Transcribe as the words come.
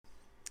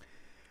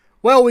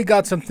Well, we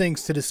got some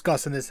things to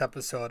discuss in this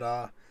episode.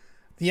 The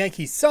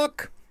Yankees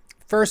suck.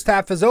 First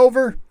half is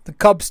over. The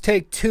Cubs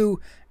take two.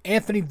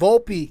 Anthony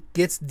Volpe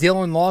gets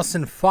Dylan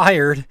Lawson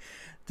fired.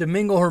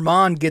 Domingo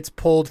Germán gets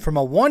pulled from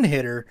a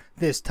one-hitter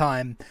this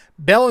time.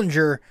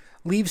 Bellinger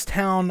leaves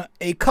town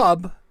a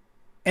Cub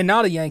and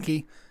not a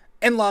Yankee.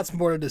 And lots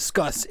more to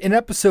discuss. In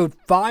episode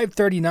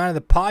 539 of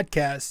the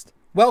podcast,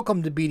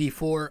 welcome to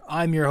BD4.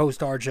 I'm your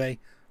host, RJ.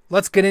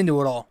 Let's get into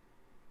it all.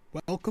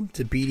 Welcome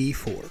to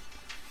BD4,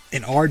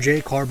 an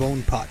RJ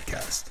Carbone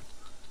podcast.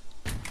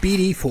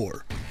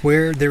 BD4,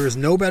 where there is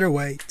no better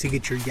way to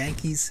get your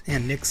Yankees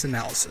and Knicks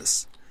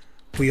analysis.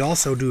 We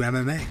also do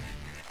MMA.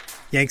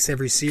 Yanks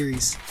every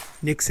series,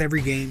 Knicks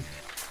every game,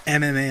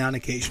 MMA on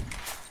occasion.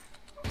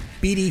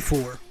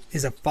 BD4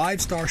 is a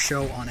 5-star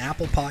show on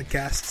Apple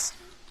Podcasts,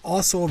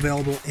 also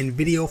available in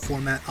video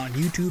format on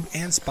YouTube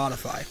and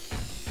Spotify.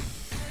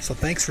 So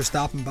thanks for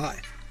stopping by,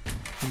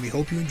 and we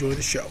hope you enjoy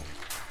the show.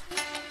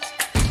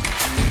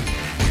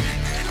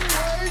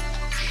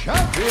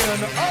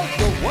 Champion of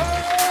the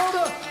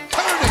world,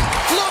 turning,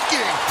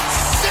 looking,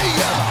 see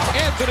ya!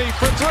 Anthony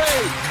for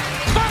three,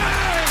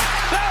 bang!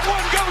 That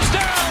one goes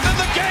down, and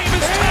the game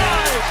is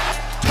tied!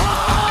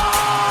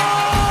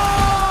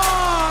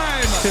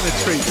 Time!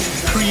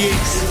 Penetrates,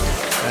 creates,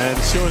 and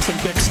showing some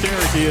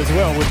dexterity as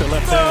well with the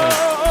left hand.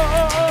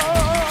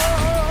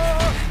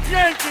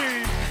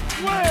 Yankees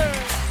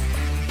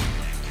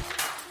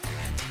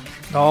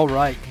win! All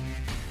right.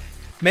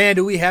 Man,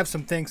 do we have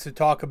some things to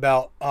talk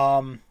about.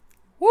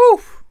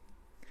 Woo!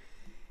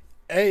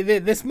 Hey,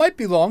 this might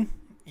be long.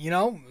 You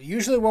know,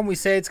 usually when we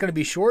say it's going to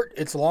be short,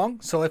 it's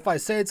long. So if I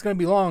say it's going to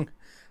be long,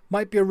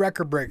 might be a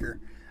record breaker.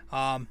 No,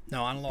 I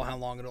don't know how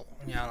long it'll.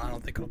 Yeah, I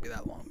don't think it'll be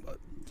that long. But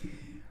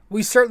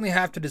we certainly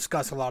have to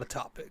discuss a lot of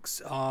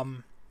topics.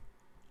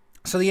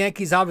 So the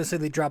Yankees, obviously,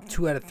 they dropped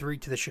 2 out of 3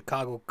 to the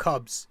Chicago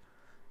Cubs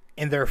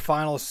in their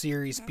final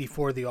series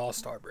before the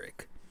All-Star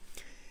break.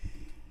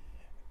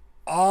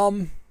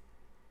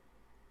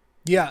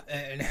 Yeah,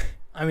 and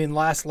I mean,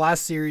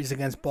 last series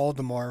against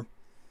Baltimore,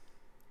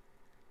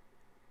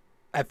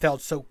 I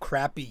felt so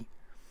crappy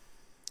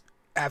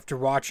after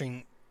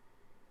watching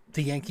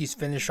the Yankees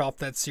finish off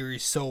that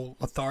series so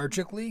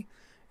lethargically,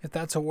 if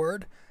that's a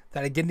word,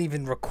 that I didn't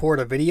even record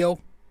a video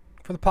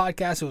for the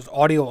podcast. It was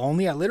audio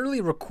only. I literally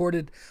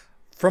recorded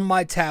from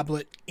my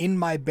tablet in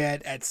my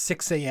bed at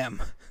 6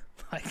 a.m.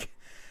 I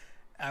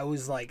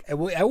always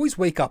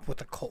wake up with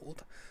a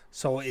cold,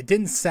 so it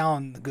didn't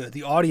sound good.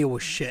 The audio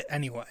was shit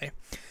anyway.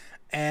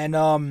 And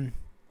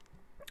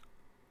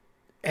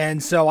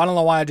so I don't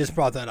know why I just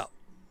brought that up.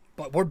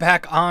 But we're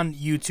back on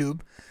YouTube.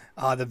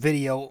 The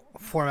video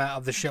format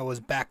of the show is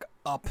back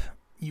up.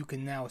 You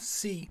can now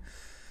see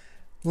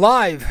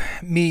live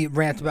me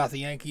rant about the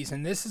Yankees.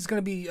 And this is going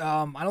to be,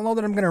 I don't know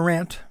that I'm going to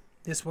rant.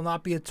 This will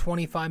not be a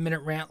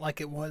 25-minute rant like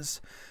it was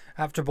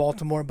after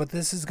Baltimore. But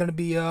this is going to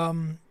be a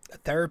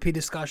therapy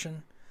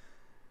discussion.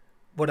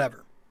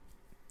 Whatever.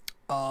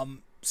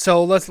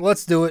 So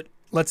let's do it.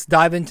 Let's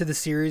dive into the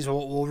series.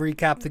 We'll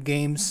recap the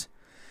games,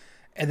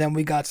 and then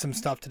we got some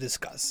stuff to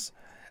discuss.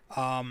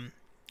 And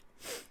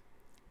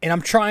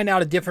I'm trying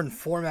out a different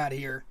format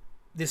here.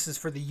 This is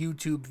for the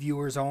YouTube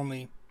viewers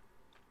only.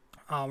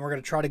 We're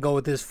going to try to go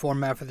with this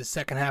format for the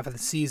second half of the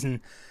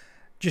season.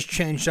 Just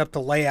changed up the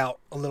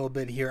layout a little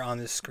bit here on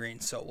this screen,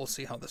 so we'll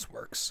see how this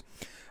works.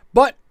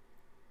 But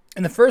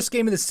in the first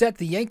game of the set,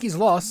 the Yankees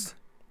lost.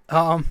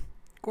 Of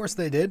course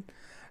they did.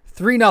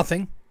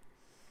 3-0.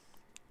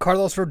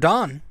 Carlos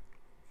Rodon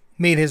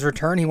made his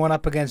return. He went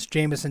up against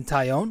Jameson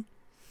Taillon.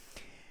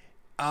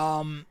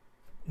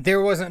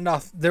 There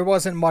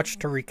wasn't much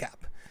to recap.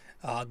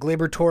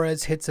 Gleyber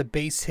Torres hits a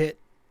base hit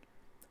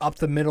up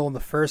the middle in the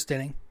first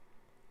inning.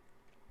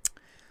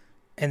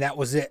 And that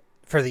was it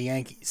for the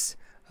Yankees.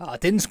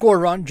 Didn't score a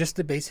run, just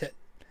a base hit.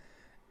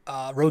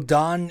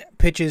 Rodon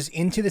pitches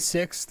into the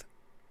sixth.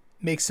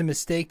 Makes a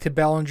mistake to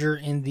Bellinger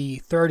in the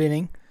third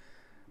inning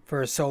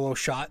for a solo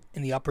shot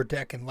in the upper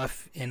deck and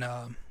left in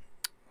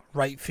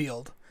right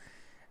field.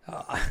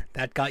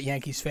 That got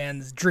Yankees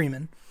fans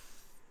dreaming,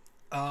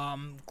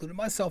 including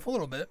myself a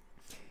little bit.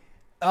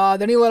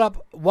 Then he let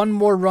up one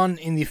more run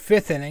in the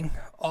fifth inning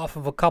off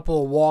of a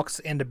couple of walks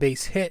and a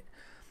base hit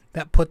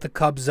that put the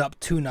Cubs up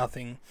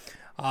 2-0.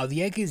 The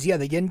Yankees,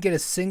 they didn't get a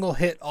single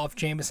hit off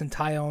Jameson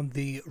Taillon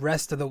the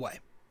rest of the way.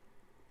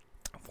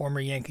 Former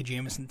Yankee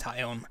Jameson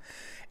Taillon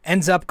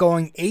ends up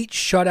going 8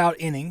 shutout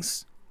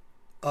innings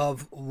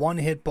of one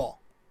hit ball.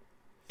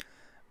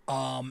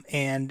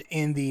 And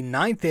in the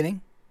ninth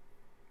inning,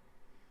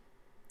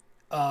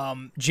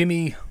 not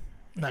Jimmy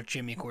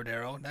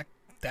Cordero,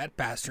 that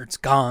bastard's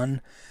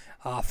gone.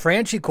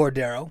 Franchi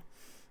Cordero,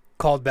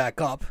 called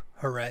back up,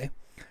 hooray,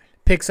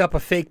 picks up a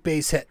fake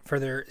base hit for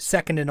their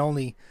second and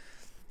only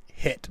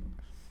hit,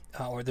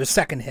 or their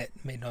second hit,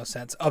 made no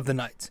sense, of the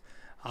night.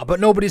 But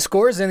nobody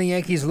scores and the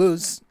Yankees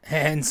lose,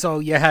 and so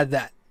you had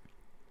that.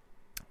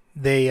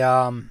 They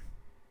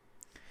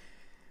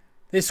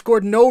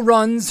scored no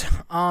runs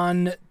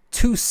on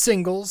 2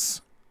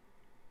 singles.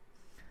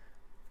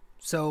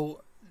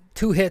 So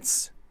 2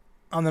 hits,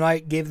 on the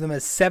night gave them a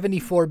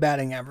 74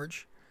 batting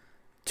average,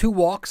 2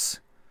 walks,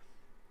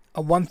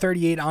 a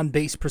 138 on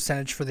base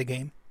percentage for the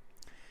game,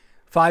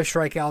 5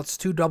 strikeouts,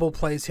 2 double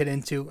plays hit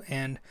into,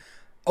 and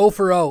 0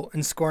 for 0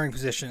 in scoring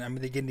position. I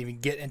mean, they didn't even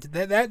get into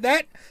that.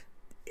 That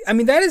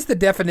is the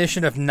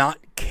definition of not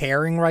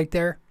caring right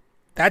there.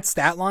 That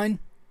stat line,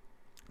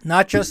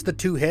 not just the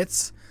 2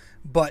 hits,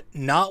 but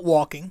not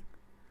walking,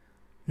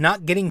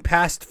 not getting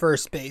past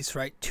first base,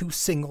 right? 2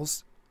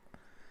 singles,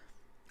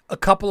 a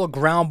couple of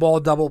ground ball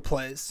double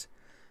plays,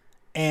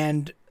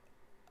 and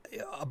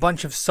a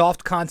bunch of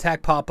soft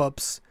contact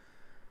pop-ups.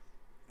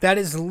 That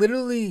is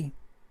literally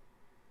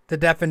the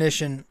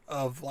definition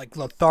of like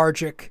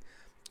lethargic,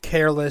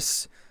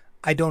 careless,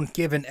 I don't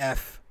give an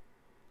F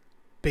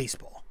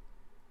baseball.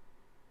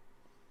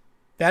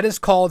 That is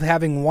called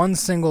having one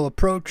single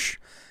approach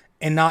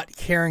and not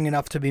caring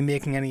enough to be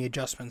making any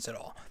adjustments at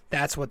all.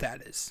 That's what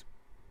that is.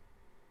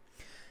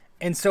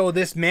 And so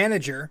this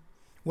manager,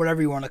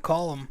 whatever you want to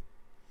call him,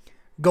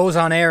 goes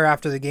on air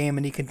after the game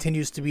and he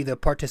continues to be the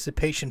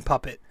participation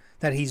puppet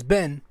that he's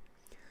been.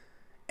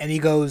 And he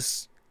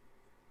goes,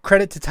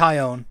 credit to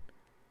Tyone,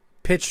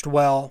 pitched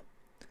well.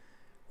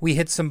 We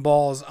hit some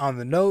balls on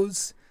the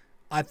nose.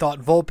 I thought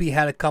Volpe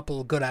had a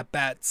couple of good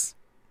at-bats.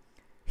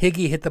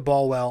 Higgy hit the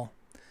ball well.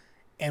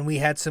 And we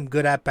had some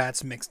good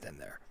at-bats mixed in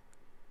there.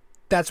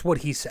 That's what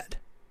he said.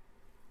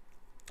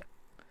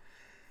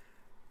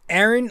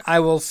 Aaron, I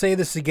will say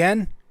this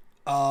again.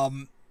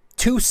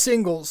 2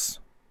 singles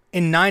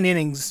in 9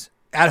 innings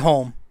at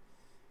home.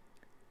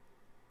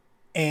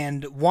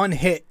 And 1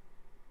 hit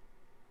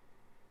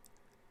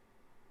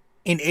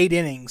in 8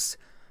 innings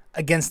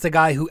against a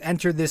guy who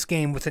entered this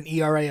game with an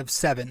ERA of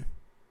 7.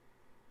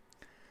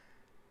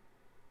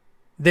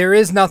 There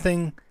is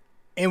nothing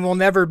and will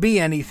never be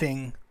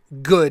anything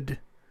good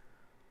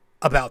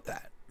about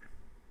that.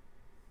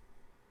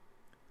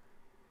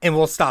 And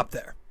we'll stop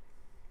there.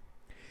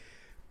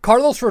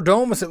 Carlos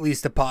Rodon was at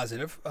least a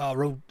positive.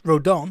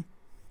 Rodon.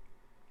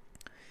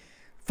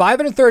 5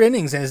 1/3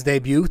 innings in his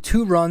debut.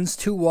 2 runs,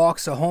 2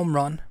 walks, a home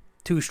run,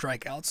 2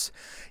 strikeouts.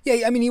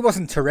 Yeah, I mean, he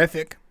wasn't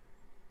terrific.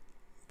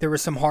 There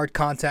was some hard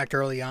contact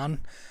early on.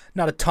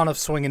 Not a ton of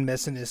swing and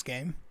miss in this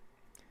game.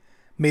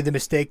 Made the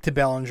mistake to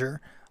Bellinger.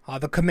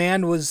 The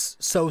command was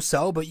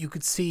so-so, but you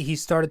could see he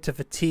started to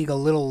fatigue a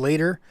little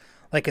later,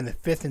 like in the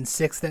 5th and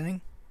 6th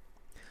inning.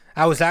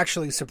 I was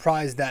actually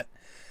surprised that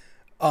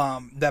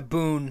that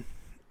Boone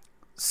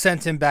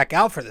sent him back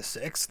out for the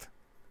 6th,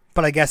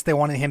 but I guess they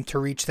wanted him to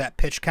reach that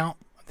pitch count.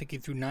 I think he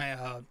threw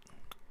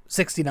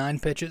 69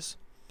 pitches.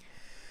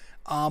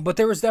 But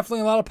there was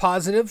definitely a lot of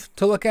positive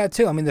to look at,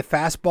 too. I mean, the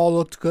fastball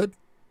looked good.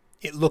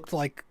 It looked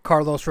like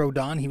Carlos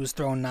Rodon. He was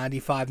throwing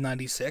 95,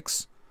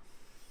 96.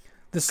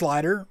 The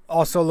slider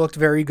also looked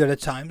very good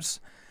at times.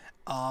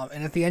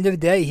 And at the end of the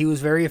day, he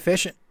was very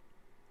efficient.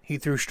 He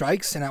threw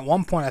strikes, and at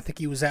one point, I think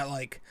he was at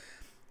like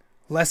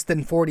less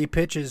than 40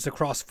 pitches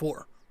across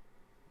 4.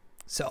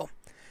 So,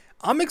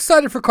 I'm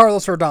excited for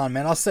Carlos Rodon,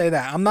 man. I'll say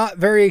that. I'm not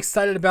very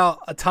excited about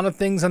a ton of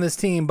things on this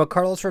team, but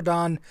Carlos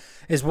Rodon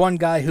is one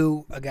guy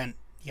who, again,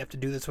 you have to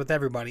do this with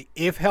everybody.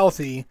 If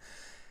healthy,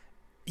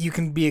 you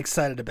can be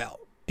excited about.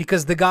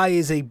 Because the guy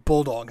is a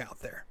bulldog out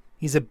there.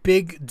 He's a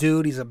big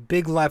dude. He's a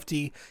big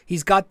lefty.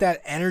 He's got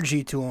that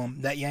energy to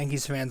him that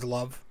Yankees fans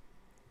love.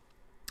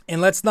 And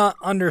let's not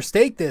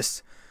understate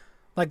this.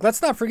 Like,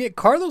 let's not forget,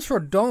 Carlos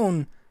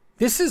Rodon,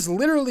 this is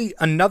literally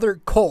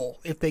another Cole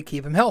if they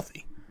keep him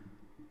healthy.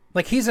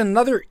 Like, he's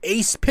another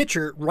ace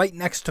pitcher right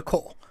next to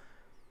Cole.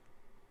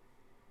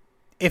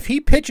 If he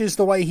pitches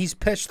the way he's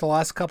pitched the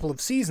last couple of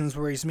seasons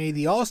where he's made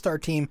the All-Star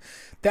team,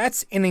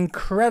 that's an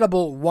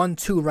incredible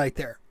 1-2 right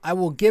there. I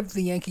will give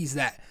the Yankees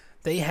that.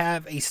 They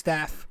have a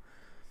staff,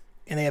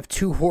 and they have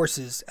 2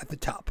 horses at the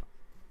top.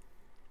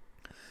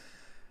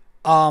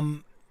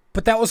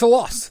 But that was a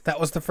loss.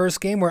 That was the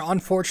first game where,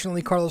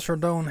 unfortunately, Carlos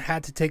Rodon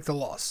had to take the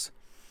loss.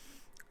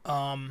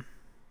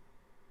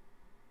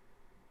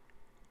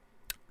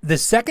 The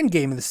second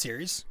game of the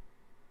series,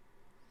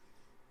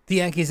 the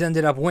Yankees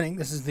ended up winning.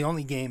 This is the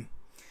only game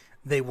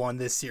they won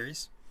this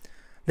series.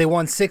 They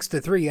won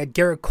 6-3. Had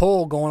Garrett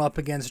Cole going up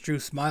against Drew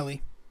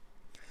Smyly.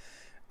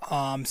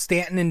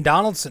 Stanton and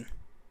Donaldson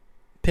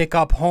pick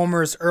up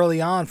homers early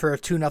on for a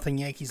 2-0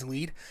 Yankees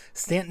lead.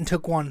 Stanton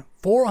took one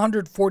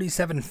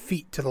 447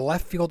 feet to the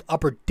left field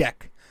upper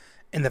deck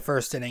in the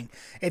first inning.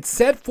 It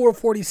said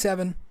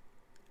 447.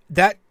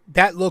 That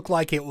looked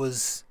like it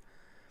was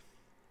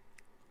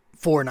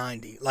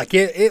 490. Like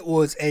it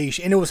was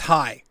and it was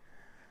high.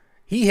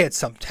 He hit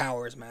some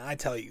towers, man, I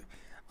tell you.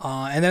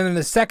 And then in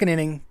the second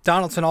inning,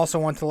 Donaldson also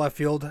went to left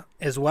field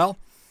as well.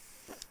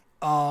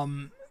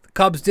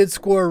 Cubs did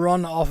score a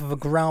run off of a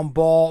ground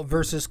ball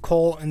versus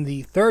Cole in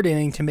the third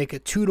inning to make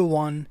it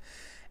 2-1.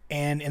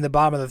 And in the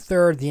bottom of the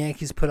third, the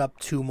Yankees put up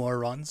 2 more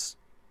runs.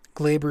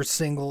 Glaber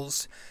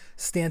singles,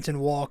 Stanton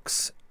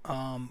walks,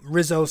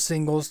 Rizzo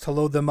singles to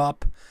load them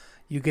up.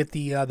 You get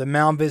the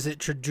mound visit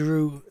to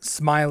Drew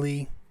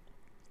Smyly.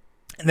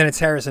 And then it's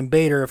Harrison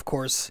Bader, of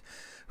course,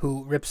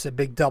 who rips a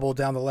big double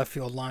down the left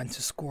field line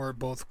to score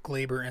both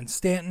Glaber and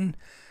Stanton.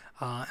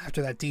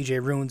 after that,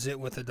 DJ ruins it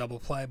with a double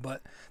play.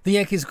 But the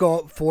Yankees go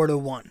up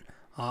 4-1.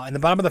 In the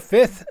bottom of the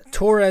fifth,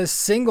 Torres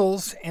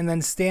singles, and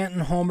then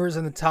Stanton homers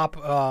in the top,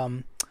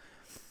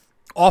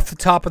 off the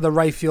top of the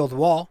right field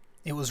wall.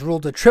 It was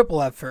ruled a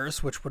triple at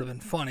first, which would have been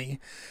funny,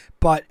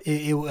 but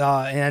it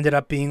ended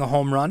up being a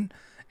home run,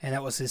 and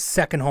that was his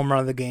second home run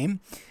of the game.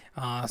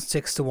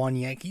 6-1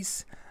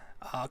 Yankees.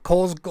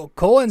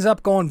 Cole ends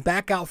up going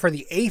back out for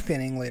the eighth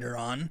inning later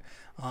on.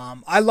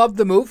 I love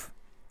the move.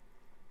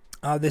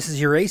 This is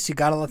your ace. You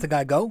got to let the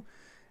guy go.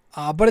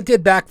 But it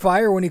did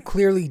backfire when he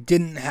clearly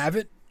didn't have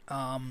it.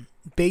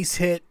 Base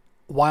hit,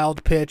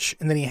 wild pitch,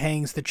 and then he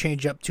hangs the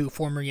changeup to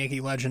former Yankee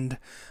legend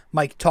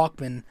Mike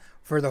Tauchman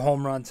for the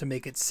home run to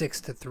make it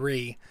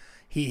 6-3.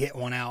 He hit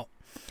one out.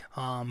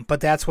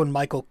 But that's when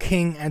Michael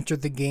King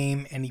entered the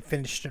game, and he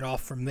finished it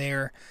off from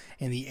there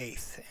in the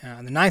eighth.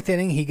 In the ninth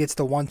inning, he gets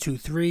the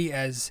 1-2-3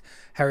 as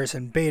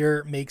Harrison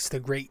Bader makes the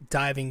great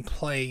diving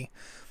play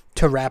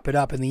to wrap it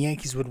up, and the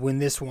Yankees would win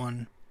this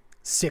one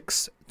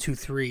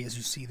 6-3, as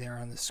you see there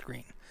on the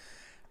screen.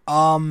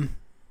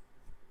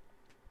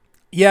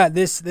 Yeah,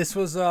 this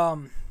was a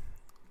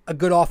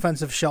good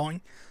offensive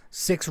showing.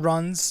 6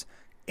 runs,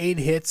 8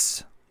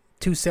 hits,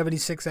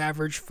 276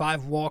 average,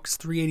 5 walks,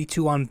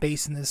 382 on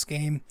base in this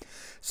game,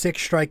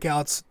 6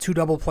 strikeouts, 2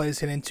 double plays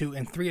hit into,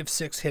 and 3 of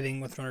 6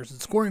 hitting with runners in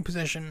scoring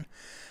position.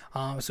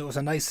 So it was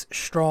a nice,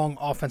 strong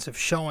offensive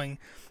showing.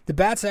 The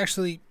bats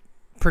actually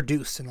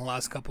produced in the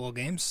last couple of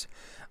games.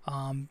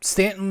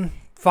 Stanton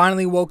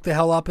finally woke the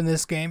hell up in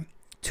this game.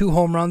 2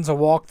 home runs, a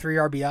walk, 3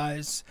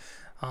 RBIs.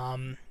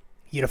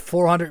 He had a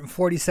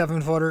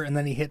 447-footer, and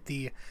then he hit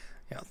the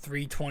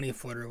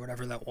 320-footer,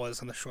 whatever that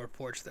was, on the short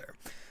porch there.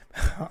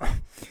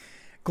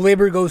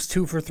 Glaber goes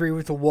 2 for 3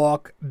 with a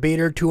walk.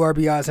 Bader 2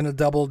 RBIs and a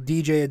double.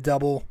 DJ a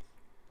double.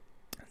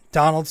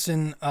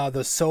 Donaldson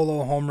the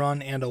solo home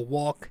run and a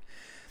walk.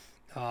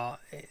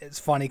 It's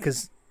funny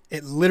because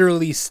it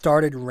literally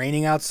started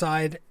raining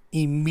outside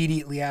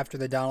immediately after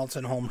the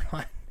Donaldson home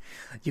run.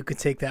 You could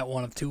take that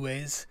one of 2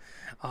 ways.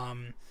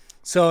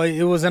 So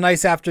it was a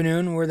nice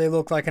afternoon where they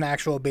looked like an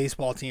actual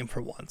baseball team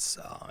for once.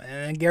 And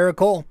then Garrett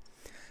Cole,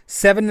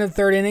 7 in the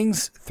third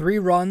innings, 3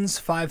 runs,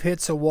 5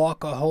 hits, a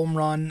walk, a home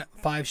run,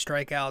 5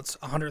 strikeouts,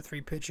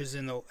 103 pitches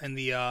he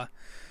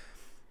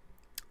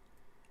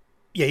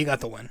got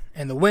the win.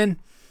 And the win,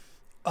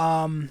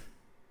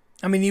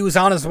 he was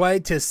on his way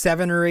to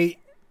 7 or 8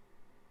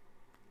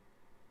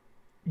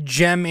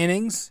 gem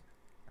innings,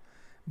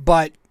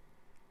 but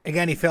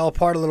again, he fell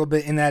apart a little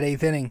bit in that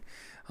 8th inning.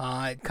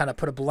 It kind of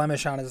put a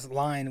blemish on his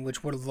line,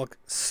 which would have looked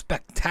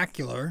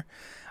spectacular.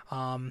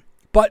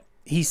 But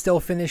he still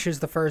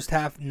finishes the first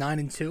half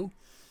 9-2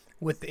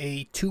 with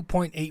a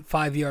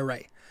 2.85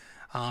 ERA.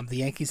 The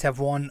Yankees have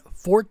won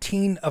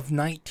 14 of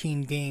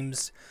 19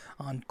 games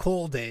on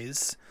Cole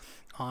days,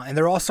 and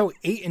they're also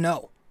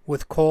 8-0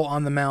 with Cole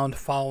on the mound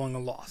following a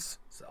loss.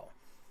 So,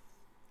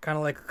 kind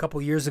of like a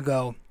couple years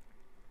ago.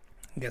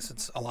 I guess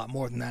it's a lot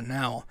more than that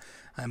now.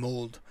 I'm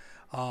old.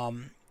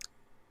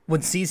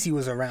 When CeCe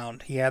was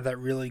around, he had that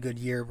really good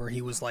year where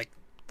he was like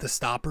the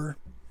stopper.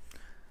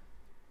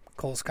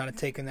 Cole's kind of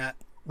taken that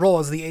role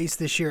as the ace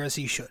this year, as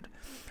he should.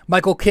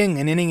 Michael King,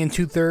 an inning and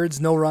 2/3,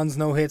 no runs,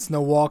 no hits,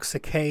 no walks, a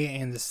K,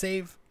 and the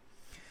save.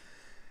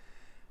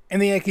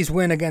 And the Yankees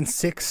win again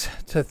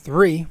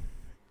 6-3.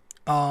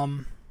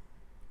 Trying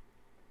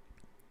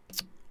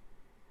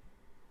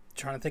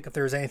to think if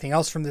there was anything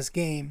else from this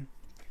game.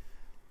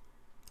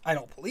 I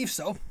don't believe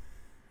so.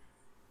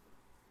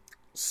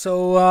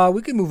 So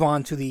we can move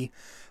on to the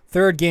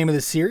third game of the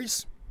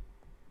series.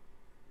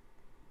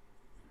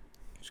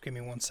 Just give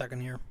me 1 second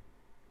here.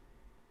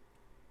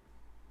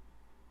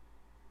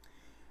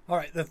 All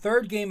right, the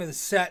third game of the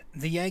set,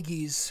 the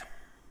Yankees.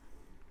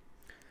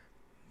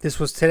 This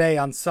was today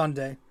on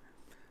Sunday.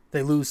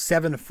 They lose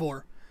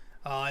 7-4.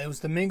 It was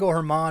Domingo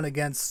Germán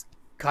against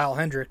Kyle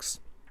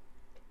Hendricks.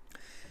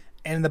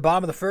 And in the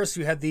bottom of the first,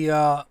 you had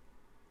the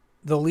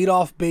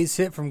leadoff base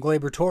hit from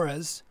Glaber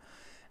Torres,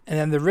 and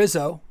then the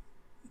Rizzo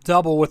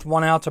double with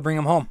 1 out to bring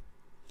him home.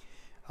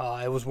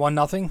 It was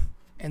 1-0.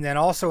 And then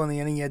also in the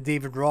inning, you had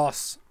David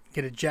Ross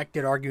get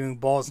ejected, arguing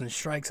balls and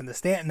strikes. And the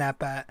Stanton at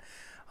bat,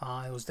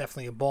 it was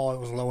definitely a ball.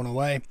 It was low and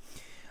away.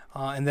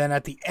 And then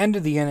at the end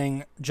of the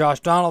inning, Josh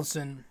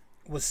Donaldson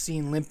was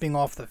seen limping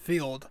off the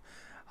field.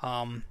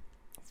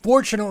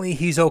 Fortunately,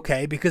 he's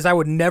okay, because I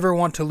would never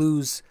want to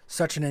lose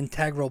such an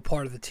integral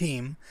part of the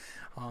team.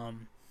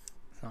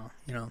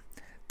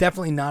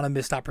 Definitely not a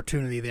missed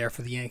opportunity there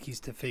for the Yankees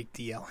to fake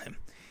DL him.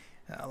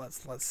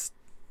 Let's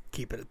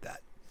keep it at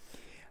that.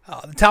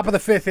 The top of the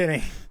 5th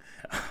inning.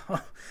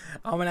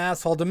 I'm an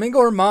asshole. Domingo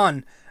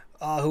Germán,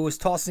 who was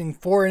tossing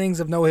 4 innings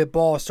of no-hit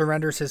ball,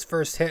 surrenders his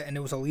first hit, and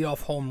it was a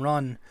leadoff home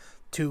run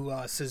to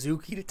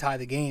Suzuki to tie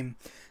the game.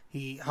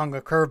 He hung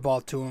a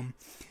curveball to him.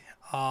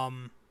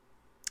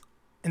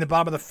 In the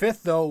bottom of the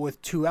 5th, though,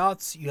 with 2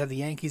 outs, you have the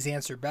Yankees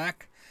answer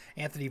back.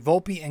 Anthony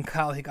Volpe and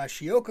Kyle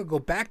Higashioka go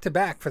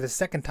back-to-back for the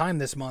second time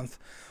this month.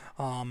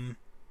 And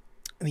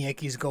the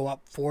Yankees go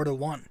up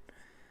 4-1.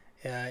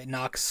 It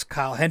knocks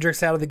Kyle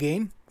Hendricks out of the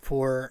game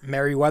for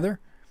Merriweather.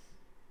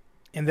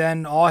 And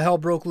then all hell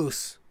broke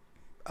loose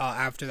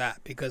after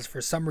that, because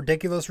for some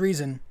ridiculous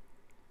reason,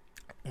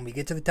 when we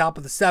get to the top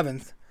of the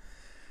 7th,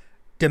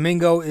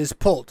 Domingo is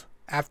pulled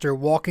after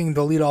walking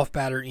the leadoff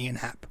batter, Ian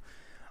Happ.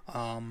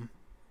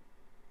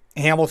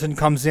 Hamilton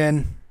comes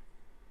in.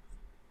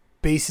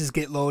 Bases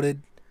get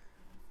loaded.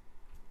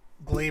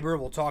 Glaber,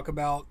 we'll talk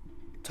about.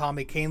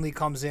 Tommy Kahnle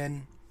comes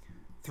in.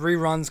 3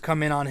 runs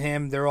come in on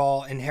him. They're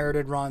all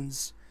inherited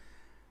runs.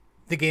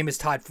 The game is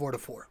tied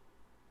 4-4.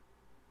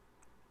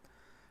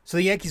 So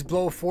the Yankees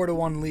blow a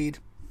 4-1 lead.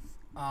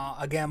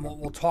 Again,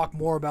 we'll talk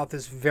more about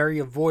this very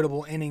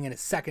avoidable inning in a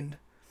second.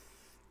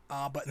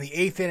 But in the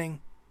 8th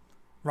inning,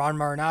 Ron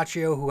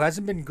Marinaccio, who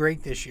hasn't been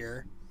great this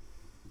year,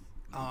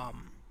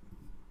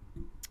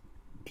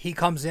 he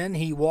comes in,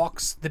 he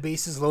walks the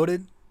bases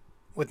loaded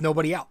with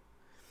nobody out.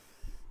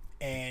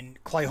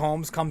 And Clay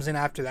Holmes comes in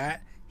after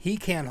that. He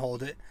can't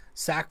hold it.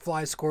 Sac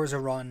fly scores a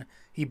run.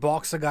 He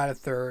balks a guy to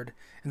third.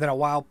 And then a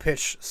wild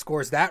pitch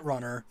scores that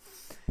runner.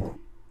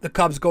 The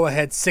Cubs go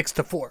ahead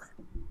 6-4.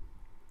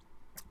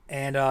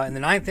 And in the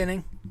 9th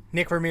inning,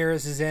 Nick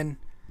Ramirez is in.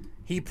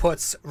 He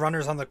puts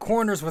runners on the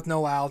corners with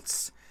no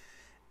outs.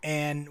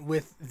 And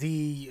with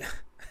the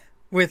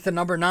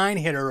number 9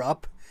 hitter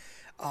up,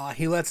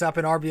 he lets up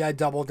an RBI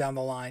double down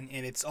the line,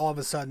 and it's all of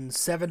a sudden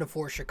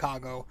 7-4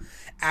 Chicago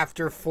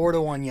after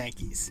 4-1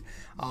 Yankees.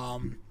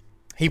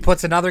 He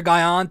puts another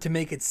guy on to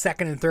make it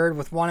 2nd and 3rd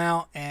with 1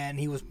 out, and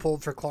he was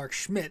pulled for Clark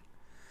Schmidt.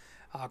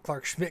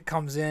 Clark Schmidt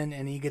comes in,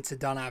 and he gets it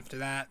done after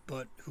that,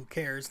 but who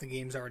cares? The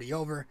game's already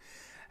over.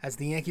 As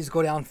the Yankees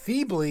go down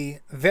feebly,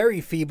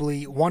 very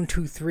feebly,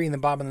 1-2-3 in the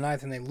bottom of the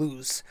 9th, and they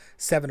lose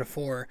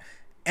 7-4.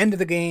 End of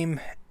the game,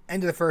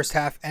 end of the first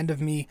half, end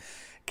of me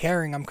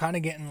caring. I'm kind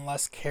of getting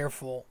less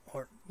careful,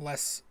 or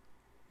less.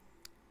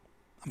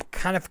 I'm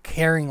kind of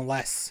caring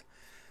less,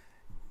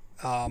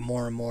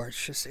 more and more.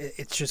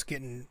 It's just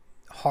getting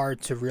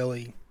hard to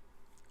really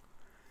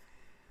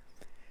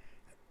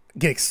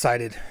get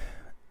excited.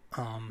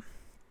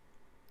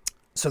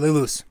 So they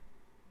lose.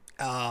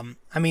 I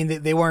mean,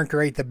 they weren't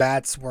great. The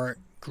bats weren't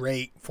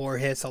great. 4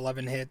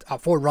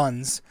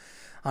 runs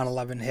on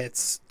 11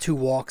 hits, 2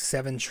 walks,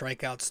 7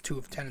 strikeouts, 2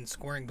 of 10 in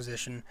scoring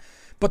position.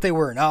 But they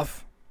were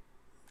enough.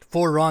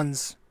 4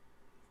 runs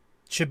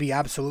should be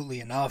absolutely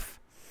enough.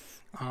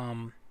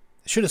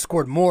 Should have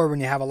scored more when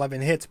you have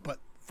 11 hits, but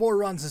 4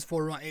 runs is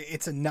 4 runs.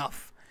 It's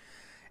enough,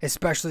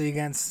 especially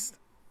against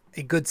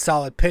a good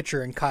solid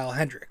pitcher in Kyle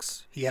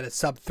Hendricks. He had a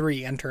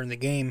sub-3 enter in the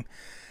game,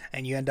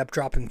 and you end up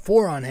dropping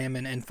 4 on him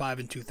and 5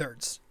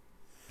 2/3.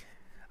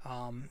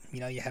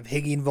 You have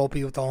Higgy and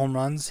Volpe with the home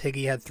runs.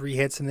 Higgy had 3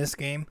 hits in this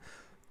game.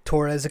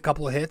 Torres a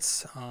couple of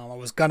hits. I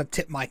was going to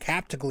tip my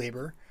cap to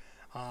Glaber,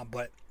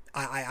 but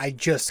I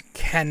just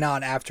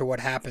cannot after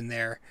what happened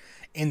there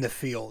in the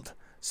field.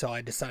 So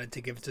I decided to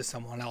give it to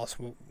someone else.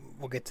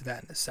 We'll get to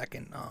that in a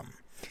second.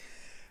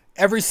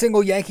 Every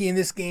single Yankee in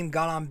this game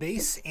got on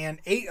base, and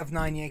 8 of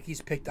 9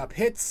 Yankees picked up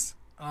hits.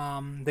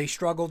 They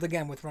struggled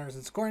again with runners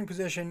in scoring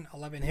position.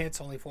 11 hits,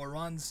 only 4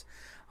 runs.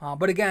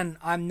 But again,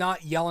 I'm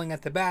not yelling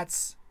at the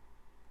bats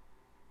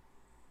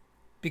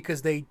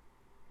because they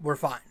were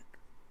fine.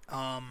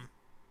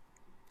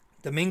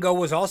 Domingo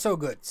was also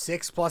good.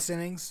 6+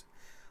 innings.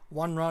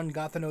 1 run,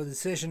 got the no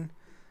decision.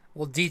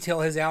 We'll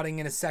detail his outing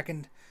in a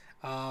second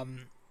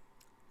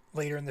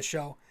later in the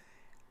show.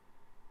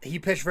 He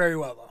pitched very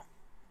well, though.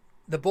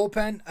 The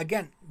bullpen,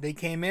 again, they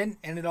came in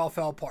and it all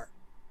fell apart.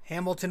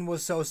 Hamilton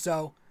was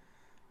so-so,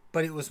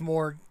 but it was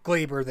more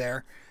Glaber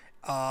there.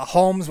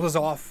 Holmes was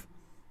off.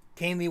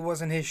 Kahnle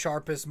wasn't his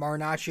sharpest.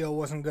 Marinaccio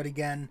wasn't good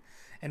again.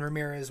 And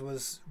Ramirez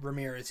was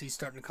Ramirez. He's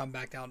starting to come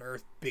back down to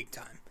earth big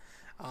time,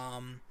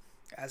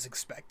 as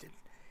expected,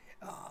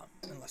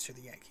 unless you're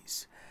the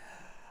Yankees.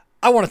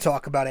 I want to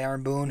talk about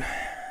Aaron Boone.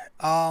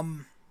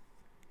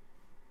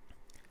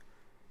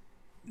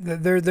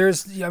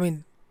 There's, I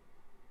mean,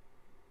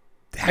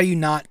 how do you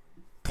not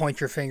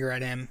point your finger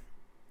at him?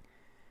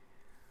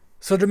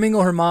 So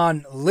Domingo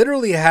Germán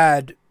literally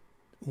had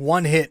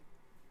 1 hit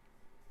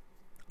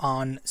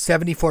on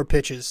 74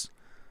 pitches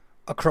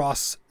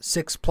across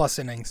 6+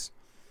 innings.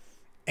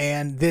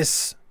 And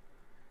this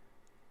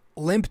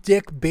limp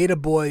dick beta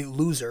boy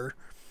loser,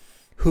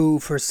 who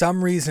for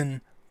some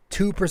reason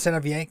 2%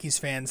 of Yankees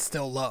fans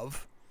still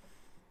love,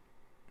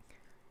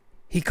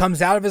 he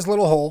comes out of his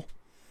little hole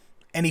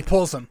and he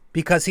pulls him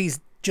because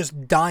he's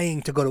just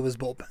dying to go to his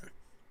bullpen.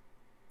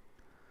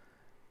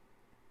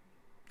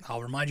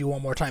 I'll remind you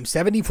one more time,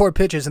 74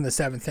 pitches in the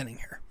 7th inning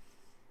here.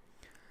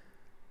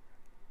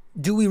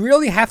 Do we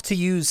really have to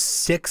use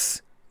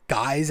 6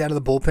 guys out of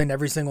the bullpen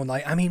every single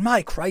night? I mean,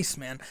 my Christ,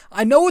 man.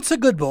 I know it's a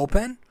good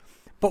bullpen,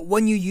 but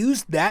when you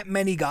use that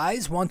many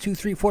guys, 1, 2,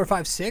 3, 4,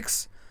 5,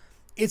 6,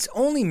 it's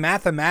only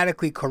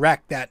mathematically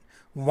correct that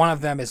one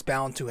of them is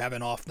bound to have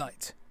an off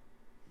night.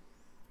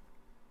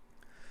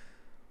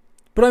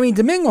 But I mean,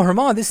 Domingo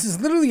Germán, this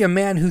is literally a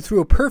man who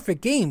threw a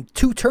perfect game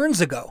 2 turns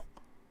ago.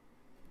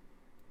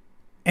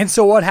 And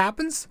so what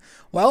happens?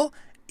 Well,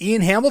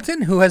 Ian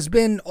Hamilton, who has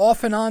been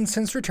off and on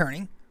since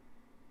returning,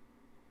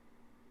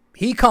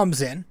 he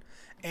comes in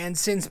And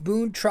since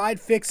Boone tried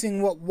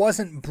fixing what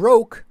wasn't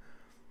broke,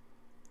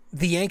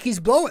 the Yankees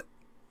blow it.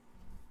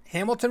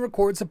 Hamilton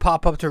records a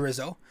pop-up to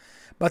Rizzo,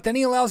 but then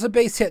he allows a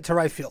base hit to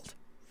right field.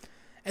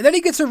 And then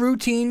he gets a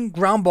routine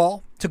ground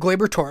ball to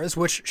Gleyber Torres,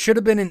 which should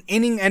have been an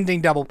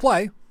inning-ending double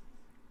play.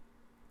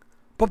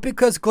 But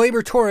because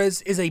Gleyber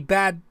Torres is a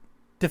bad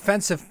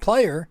defensive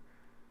player,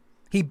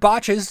 he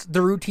botches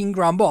the routine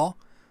ground ball,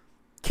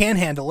 can't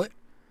handle it.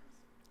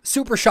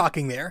 Super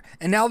shocking there.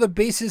 And now the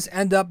bases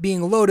end up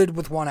being loaded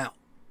with one out.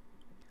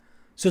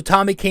 So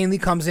Tommy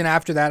Kahnle comes in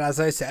after that, as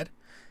I said.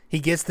 He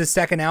gets the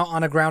second out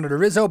on a grounder to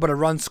Rizzo, but a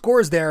run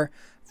scores there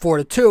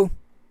 4-2.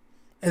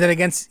 And then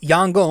against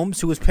Yan Gomes,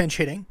 who was pinch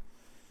hitting,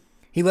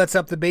 he lets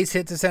up the base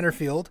hit to center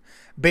field.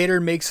 Bader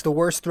makes the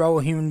worst throw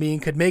a human being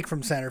could make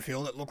from center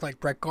field. It looked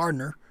like Brett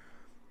Gardner,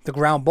 the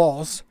ground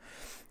balls.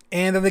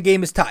 And then the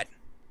game is tied.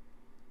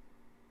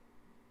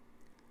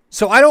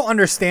 So I don't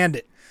understand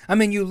it. I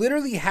mean, you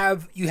literally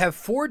have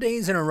 4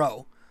 days in a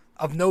row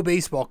of no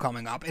baseball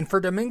coming up. And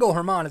for Domingo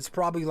Germán, it's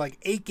probably like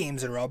 8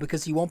 games in a row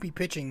because he won't be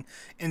pitching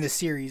in the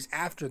series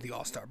after the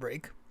All-Star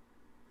break.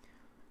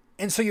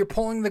 And so you're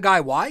pulling the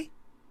guy. Why?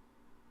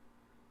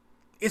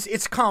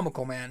 It's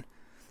comical, man,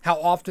 how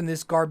often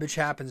this garbage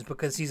happens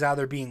because he's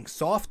either being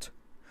soft,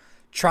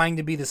 trying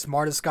to be the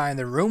smartest guy in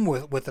the room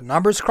with the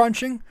numbers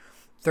crunching,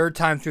 third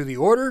time through the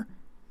order,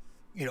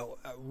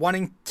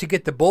 wanting to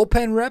get the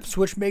bullpen reps,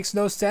 which makes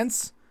no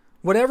sense.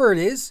 Whatever it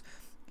is,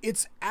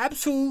 it's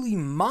absolutely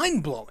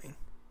mind-blowing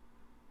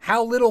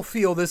how little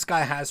feel this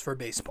guy has for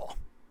baseball.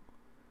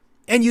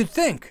 And you'd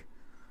think,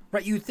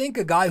 right,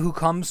 a guy who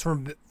comes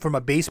from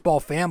a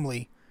baseball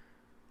family,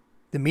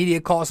 the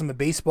media calls him a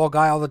baseball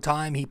guy all the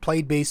time. He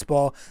played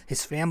baseball.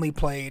 His family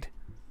played.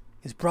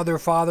 His brother,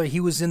 father,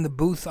 he was in the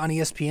booth on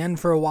ESPN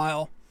for a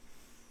while.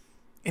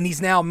 And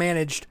he's now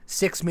managed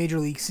 6 major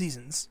league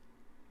seasons.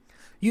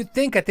 You'd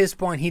think at this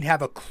point he'd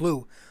have a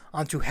clue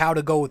onto how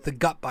to go with the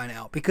gut by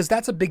now, because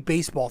that's a big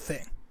baseball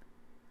thing.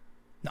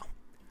 No.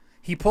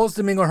 He pulls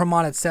Domingo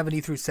Germán at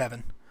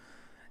 70-7,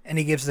 and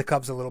he gives the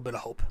Cubs a little bit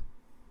of hope.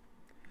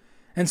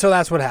 And so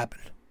that's what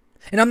happened.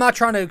 And I'm not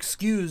trying to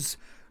excuse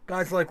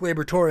guys like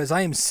Gleyber Torres.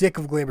 I am sick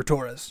of Gleyber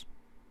Torres.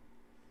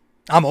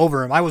 I'm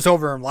over him. I was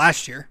over him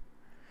last year.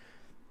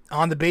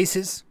 On the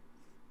bases,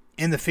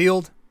 in the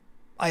field,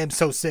 I am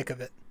so sick of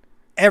it.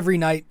 Every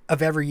night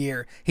of every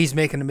year, he's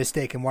making a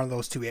mistake in one of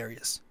those 2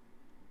 areas.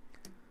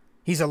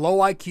 He's a low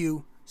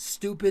IQ,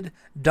 stupid,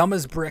 dumb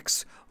as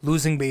bricks,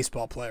 losing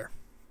baseball player.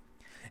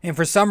 And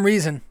for some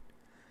reason,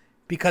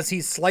 because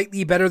he's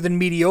slightly better than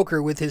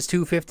mediocre with his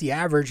 .250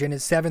 average and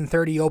his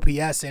 .730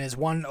 OPS and his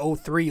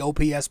 .103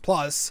 OPS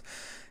plus,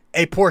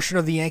 a portion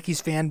of the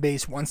Yankees fan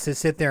base wants to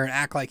sit there and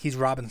act like he's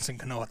Robinson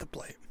Cano at the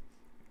plate.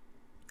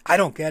 I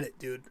don't get it,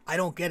 dude. I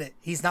don't get it.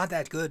 He's not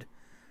that good.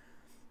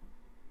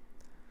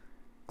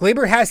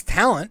 Gleyber has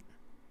talent.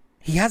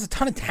 He has a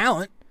ton of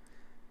talent.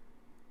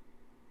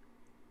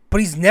 But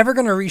he's never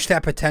going to reach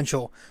that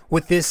potential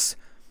with this.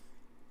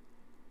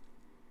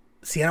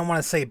 See, I don't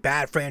want to say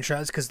bad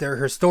franchise because they're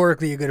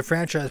historically a good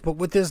franchise. But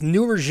with this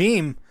new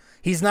regime,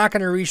 he's not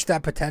going to reach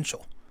that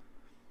potential.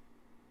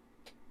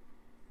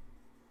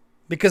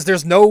 Because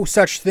there's no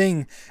such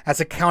thing as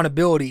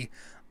accountability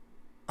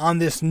on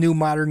this new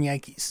modern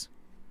Yankees.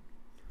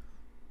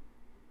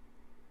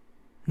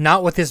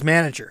 Not with his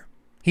manager.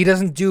 He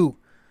doesn't do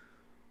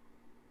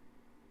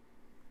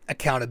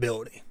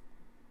accountability.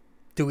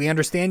 Do we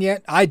understand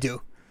yet? I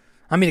do.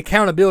 I mean,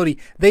 accountability.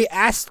 They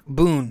asked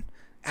Boone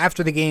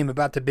after the game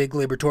about the big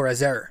Gleyber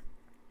Torres error.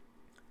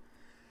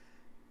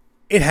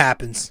 It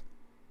happens.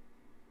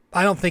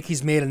 I don't think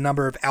he's made a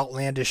number of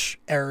outlandish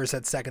errors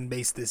at second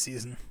base this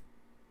season.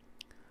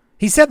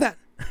 He said that.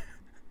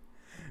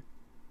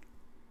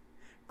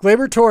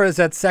 Gleyber Torres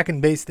at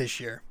second base this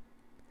year.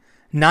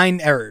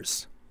 9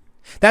 errors.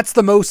 That's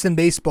the most in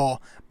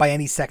baseball by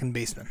any second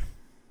baseman.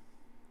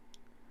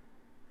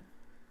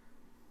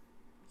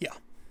 Yeah.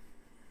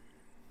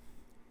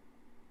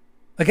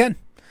 Again,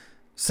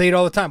 say it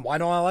all the time. Why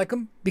don't I like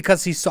him?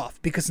 Because he's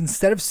soft. Because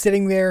instead of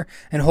sitting there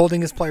and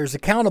holding his players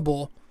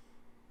accountable,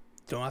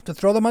 don't have to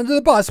throw them under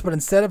the bus, but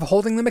instead of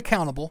holding them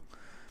accountable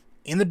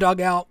in the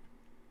dugout,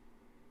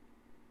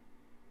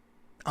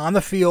 on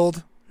the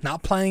field,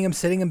 not playing him,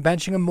 sitting and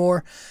benching him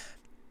more,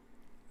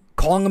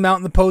 calling him out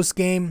in the post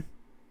game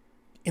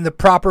in the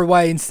proper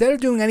way, instead of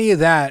doing any of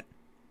that,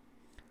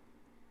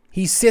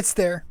 he sits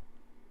there,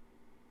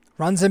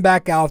 runs him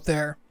back out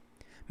there,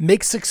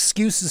 makes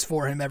excuses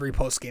for him every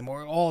post game,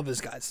 or all of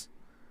his guys.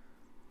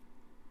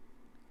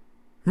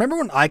 Remember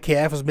when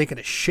IKF was making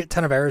a shit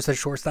ton of errors at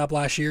shortstop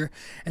last year,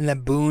 and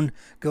then Boone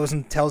goes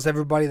and tells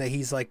everybody that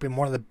he's like been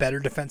one of the better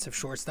defensive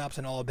shortstops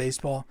in all of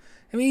baseball?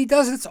 I mean, he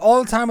does this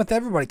all the time with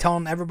everybody,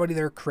 telling everybody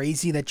they're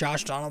crazy that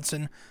Josh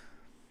Donaldson,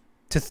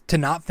 to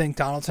not think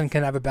Donaldson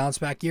can have a bounce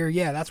back year.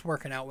 Yeah, that's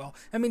working out well.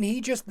 I mean,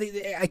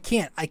 I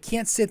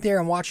can't sit there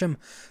and watch him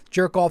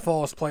jerk off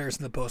all his players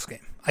in the post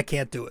game. I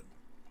can't do it.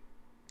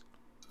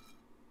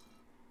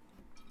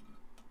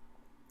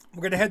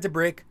 We're going to head to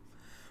break.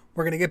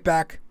 We're going to get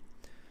back.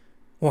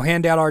 We'll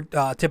hand out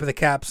our tip of the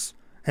caps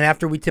And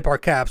after we tip our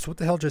caps, what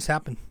the hell just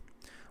happened?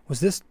 Was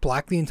this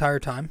black the entire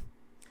time?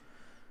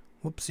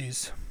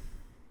 Whoopsies.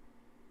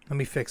 Let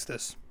me fix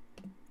this.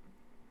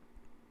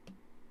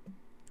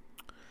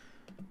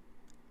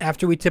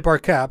 After we tip our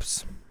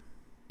caps,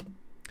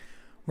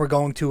 we're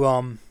going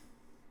to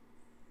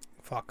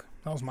fuck,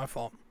 that was my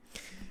fault.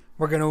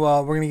 We're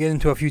gonna get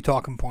into a few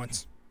talking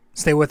points.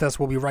 Stay with us.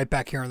 We'll be right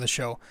back here on the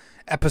show.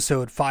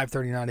 Episode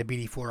 539 of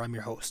BD4. I'm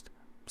your host.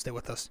 Stay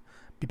with us.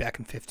 Be back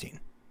in 15.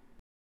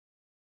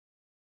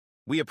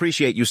 We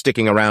appreciate you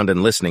sticking around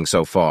and listening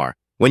so far.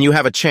 When you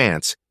have a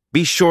chance,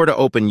 be sure to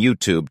open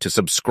YouTube to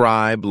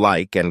subscribe,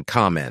 like, and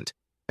comment.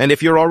 And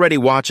if you're already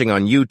watching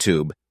on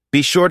YouTube,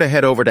 be sure to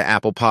head over to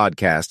Apple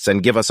Podcasts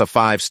and give us a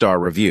 5-star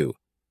review.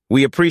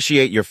 We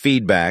appreciate your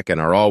feedback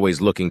and are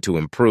always looking to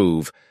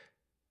improve.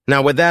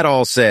 Now, with that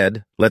all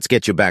said, let's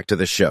get you back to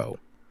the show.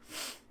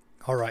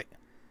 All right.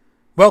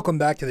 Welcome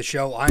back to the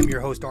show. I'm your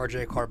host,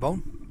 RJ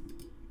Carbone.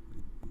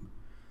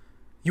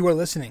 You are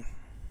listening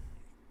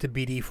to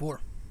BD4.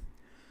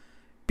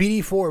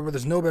 BD4, where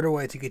there's no better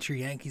way to get your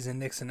Yankees and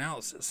Knicks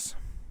analysis.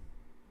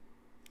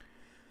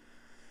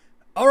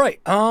 All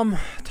right,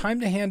 time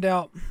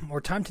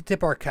to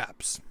tip our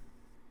caps.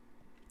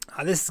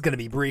 This is going to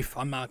be brief.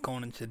 I'm not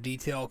going into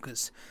detail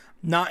because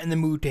I'm not in the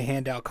mood to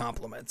hand out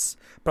compliments.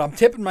 But I'm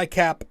tipping my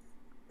cap.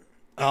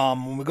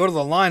 When we go to the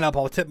lineup,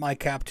 I'll tip my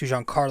cap to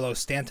Giancarlo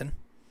Stanton.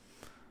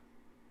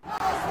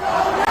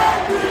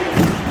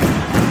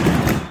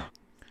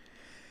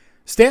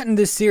 Stanton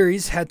this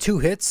series had 2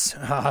 hits,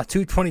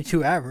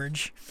 222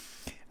 average.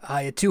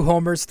 He had 2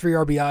 homers, 3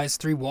 RBIs,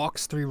 3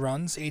 walks, 3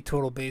 runs, 8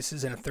 total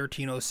bases, and a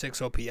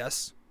 1306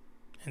 OPS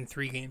in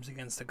 3 games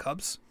against the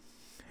Cubs.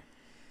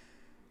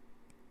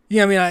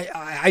 Yeah, I mean,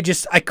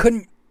 I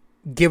couldn't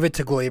give it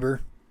to Glaber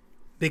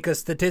because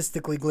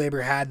statistically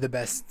Glaber had the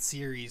best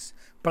series,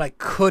 but I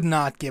could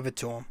not give it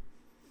to him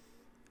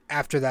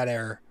after that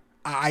error.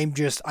 I'm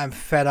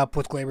fed up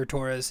with Glaber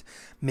Torres.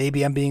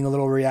 Maybe I'm being a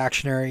little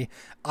reactionary.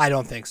 I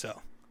don't think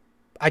so.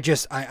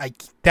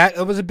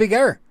 It was a big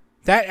error.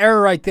 That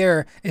error right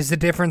there is the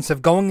difference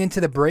of going into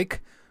the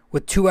break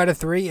with 2 out of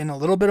 3 and a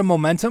little bit of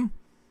momentum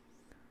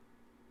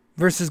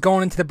versus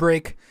going into the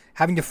break,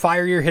 having to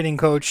fire your hitting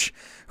coach.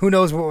 Who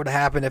knows what would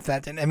happen if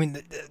that didn't. I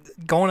mean,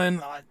 going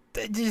in,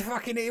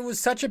 it was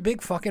such a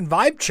big fucking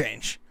vibe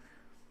change.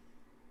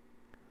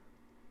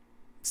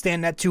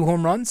 Stanton had 2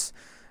 home runs,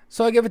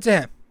 so I give it to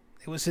him.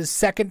 It's his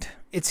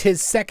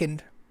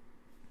second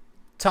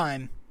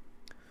time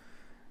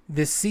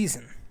this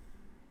season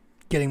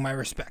getting my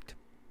respect.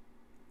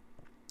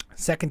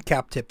 Second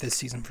cap tip this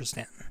season for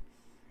Stanton.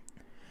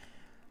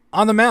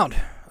 On the mound,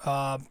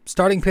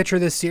 starting pitcher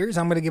this series,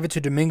 I'm going to give it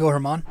to Domingo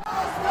Germán.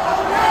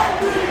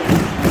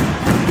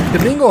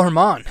 Domingo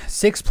Germán,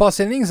 6+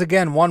 innings,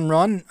 again, 1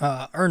 run,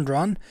 earned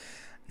run,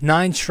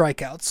 9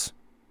 strikeouts,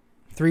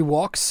 3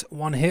 walks,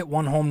 1 hit,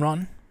 1 home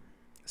run,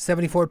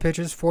 74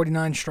 pitches,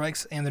 49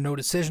 strikes, and the no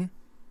decision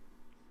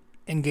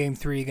in Game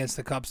 3 against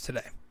the Cubs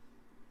today.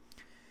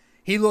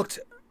 He looked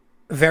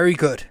very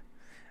good.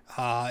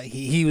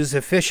 He was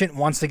efficient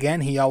once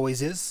again. He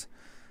always is.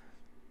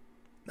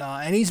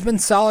 And he's been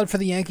solid for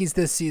the Yankees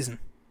this season.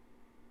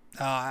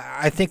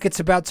 I think it's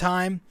about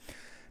time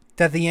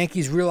that the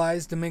Yankees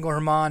realize Domingo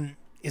Germán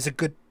is a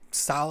good,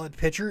 solid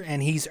pitcher,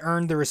 and he's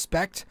earned the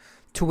respect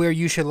to where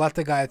you should let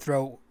the guy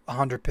throw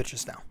 100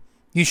 pitches now.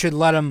 You should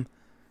let him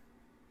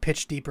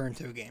pitch deeper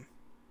into a game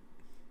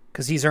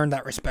because he's earned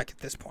that respect at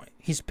this point.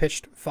 He's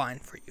pitched fine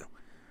for you.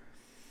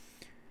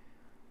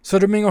 So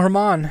Domingo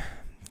Germán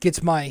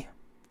gets my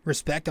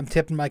respect. I'm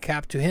tipping my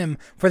cap to him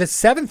for the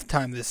 7th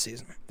time this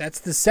season. That's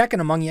the 2nd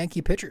among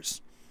Yankee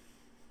pitchers.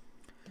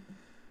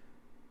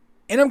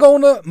 And I'm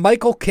going to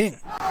Michael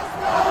King.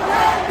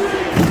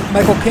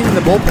 Michael King in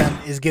the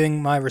bullpen is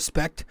getting my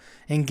respect.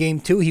 In Game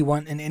 2, he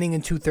went an inning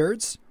and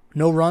 2/3.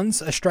 No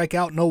runs, a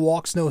strikeout, no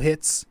walks, no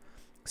hits.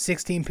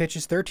 16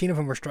 pitches, 13 of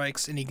them were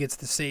strikes, and he gets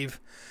the save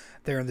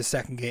there in the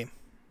second game.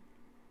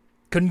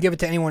 Couldn't give it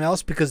to anyone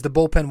else because the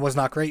bullpen was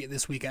not great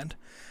this weekend.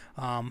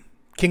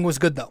 King was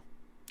good, though.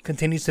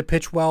 Continues to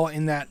pitch well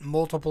in that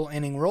multiple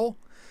inning role.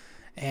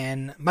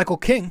 And Michael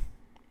King,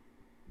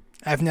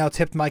 I've now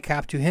tipped my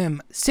cap to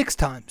him 6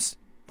 times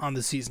on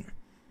the season.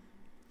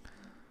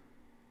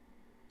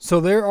 So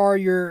there are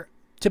your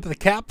tip of the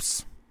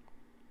caps.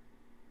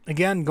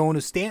 Again, going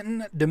to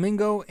Stanton,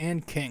 Domingo,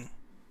 and King.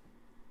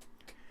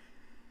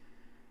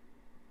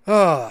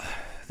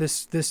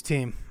 This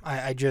team,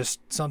 I just,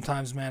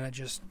 sometimes, man,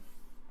 it's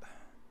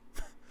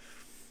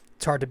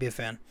hard to be a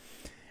fan.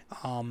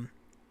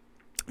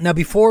 Now,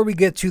 before we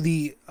get to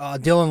the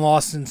Dylan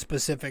Lawson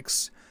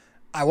specifics,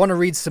 I want to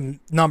read some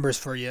numbers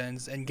for you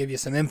and give you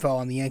some info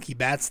on the Yankee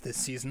bats this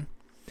season.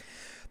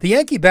 The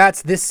Yankee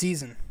bats this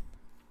season,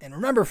 and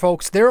remember,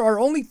 folks, there are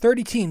only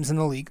 30 teams in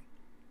the league.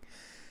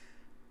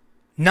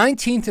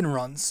 19th in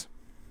runs,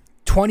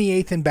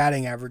 28th in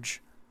batting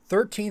average,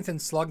 13th in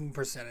slugging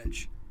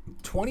percentage,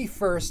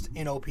 21st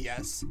in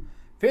OPS,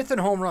 5th in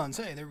home runs.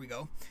 Hey, there we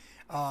go.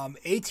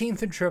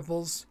 18th in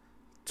triples,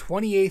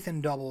 28th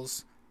in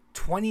doubles,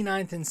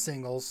 29th in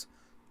singles,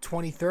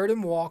 23rd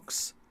in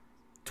walks,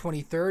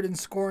 23rd in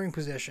scoring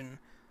position,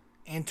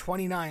 and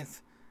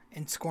 29th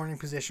in scoring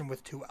position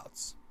with 2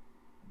 outs.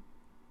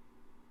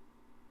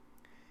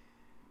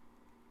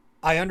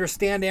 I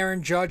understand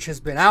Aaron Judge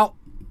has been out,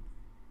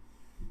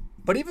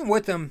 but even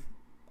with him,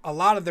 a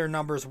lot of their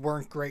numbers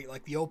weren't great.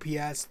 Like the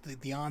OPS,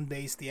 the on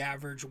base, the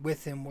average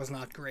with him was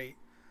not great.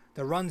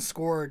 The runs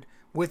scored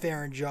with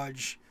Aaron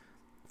Judge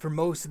for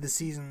most of the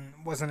season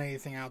wasn't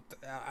anything out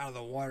of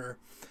the water.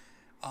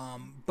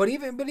 But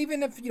even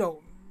if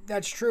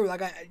that's true,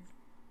 like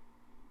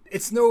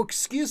it's no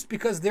excuse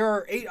because there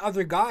are 8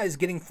 other guys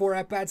getting 4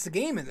 at bats a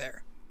game in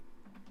there.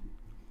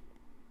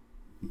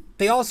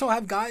 They also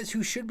have guys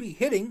who should be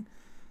hitting,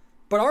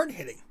 but aren't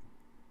hitting.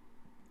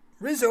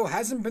 Rizzo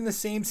hasn't been the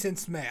same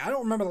since May. I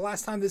don't remember the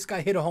last time this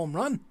guy hit a home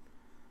run.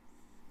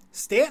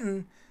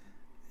 Stanton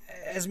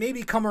has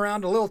maybe come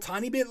around a little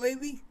tiny bit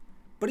lately,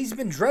 but he's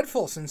been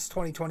dreadful since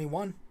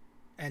 2021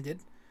 ended.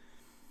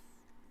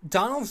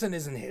 Donaldson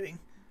isn't hitting.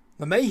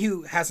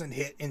 LeMahieu hasn't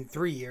hit in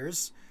 3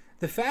 years.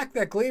 The fact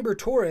that Gleyber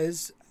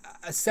Torres,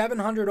 a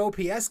 700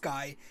 OPS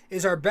guy,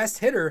 is our best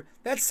hitter,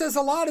 that says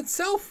a lot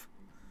itself.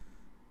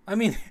 I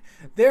mean,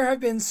 there have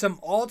been some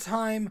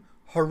all-time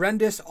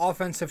horrendous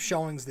offensive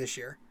showings this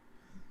year.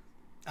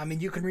 I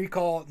mean, you can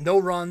recall no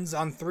runs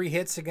on 3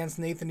 hits against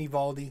Nathan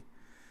Eovaldi.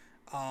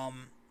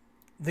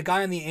 The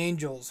guy on the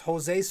Angels,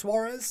 Jose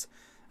Suarez,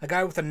 a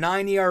guy with a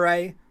 9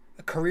 ERA,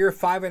 a career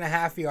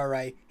 5.5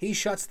 ERA. He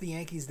shuts the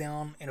Yankees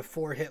down in a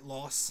 4-hit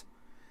loss.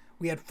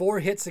 We had 4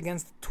 hits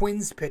against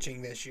Twins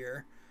pitching this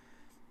year.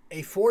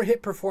 A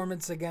 4-hit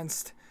performance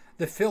against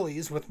the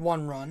Phillies with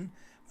 1 run.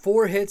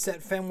 4 hits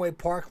at Fenway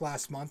Park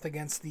last month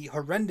against the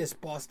horrendous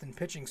Boston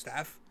pitching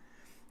staff.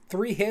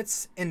 3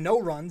 hits and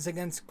no runs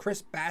against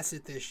Chris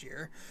Bassett this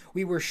year.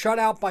 We were shut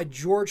out by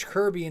George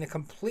Kirby in a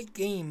complete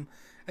game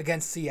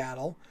against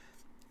Seattle.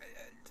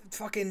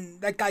 Fucking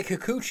that guy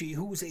Kikuchi,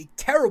 who's a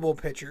terrible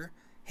pitcher,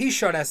 he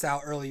shut us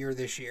out earlier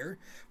this year.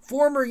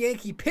 Former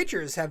Yankee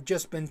pitchers have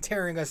just been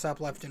tearing us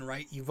up left and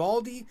right.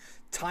 Eovaldi,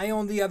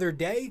 Tyone the other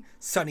day,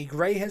 Sonny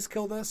Gray has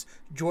killed us.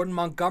 Jordan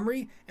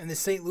Montgomery in the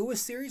St.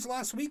 Louis series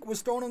last week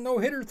was throwing a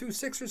no-hitter through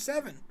 6 or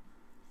 7.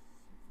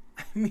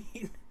 I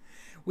mean,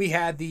 we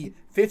had the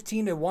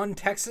 15-1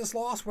 Texas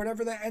loss,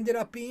 whatever that ended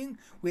up being.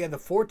 We had the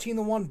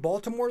 14-1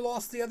 Baltimore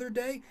loss the other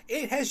day.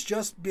 It has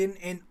just been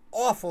an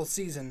awful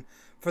season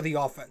for the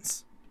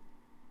offense.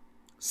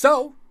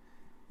 So,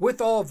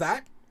 with all of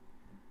that,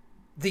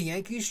 the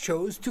Yankees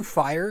chose to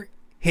fire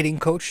hitting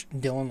coach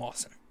Dylan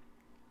Lawson.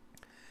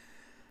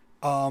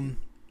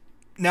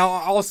 Now,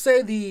 I'll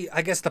say the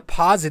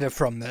positive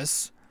from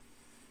this.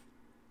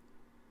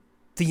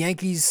 The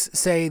Yankees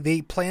say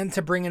they plan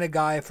to bring in a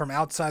guy from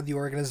outside the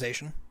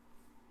organization.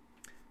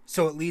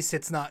 So at least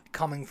it's not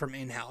coming from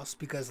in-house,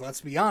 because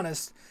let's be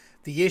honest,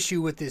 the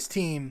issue with this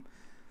team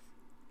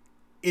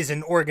is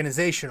an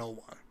organizational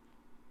one.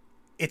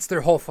 It's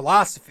their whole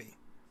philosophy.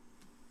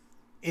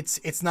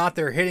 It's not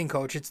their hitting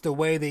coach, it's the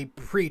way they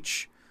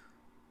preach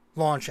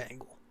launch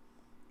angle,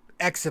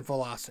 exit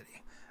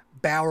velocity,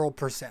 barrel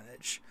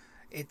percentage.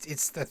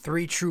 It's the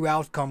 3 true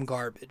outcome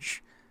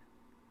garbage.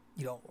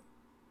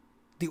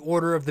 The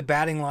order of the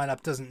batting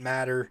lineup doesn't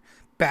matter.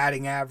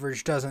 Batting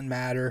average doesn't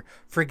matter.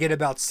 Forget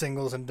about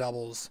singles and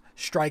doubles.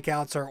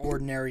 Strikeouts are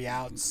ordinary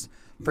outs.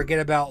 Forget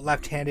about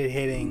left-handed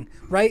hitting,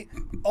 right?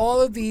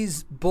 All of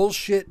these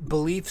bullshit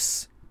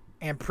beliefs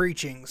and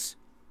preachings,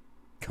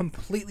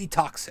 completely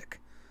toxic.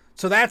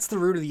 So that's the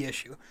root of the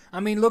issue.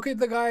 I mean, look at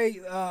the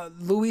guy,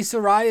 Luis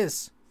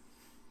Arias.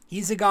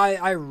 He's a guy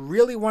I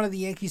really wanted the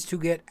Yankees to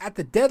get at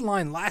the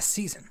deadline last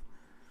season.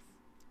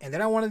 And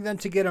then I wanted them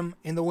to get him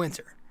in the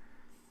winter.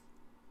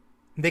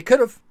 They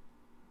could have.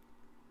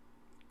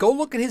 Go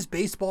look at his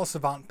Baseball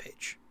Savant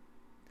page.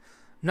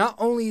 Not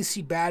only is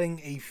he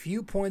batting a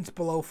few points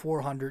below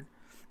 400,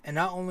 and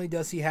not only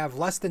does he have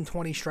less than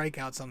 20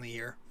 strikeouts on the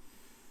year,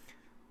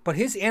 but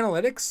his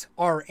analytics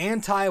are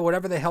anti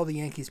whatever the hell the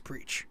Yankees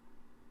preach.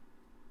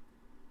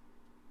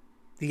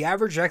 The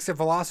average exit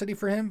velocity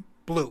for him,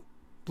 blue.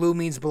 Blue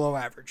means below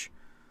average.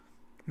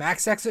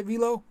 Max exit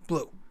velo,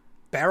 blue.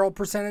 Barrel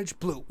percentage,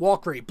 blue.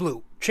 Walk rate,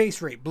 blue.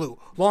 Chase rate, blue.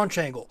 Launch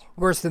angle,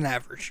 worse than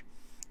average.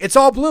 It's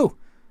all blue.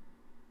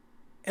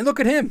 And look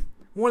at him.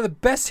 One of the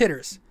best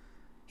hitters.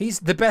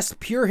 He's the best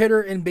pure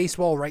hitter in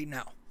baseball right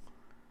now.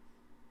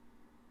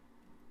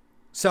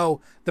 So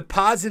the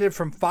positive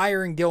from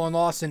firing Dylan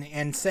Lawson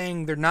and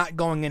saying they're not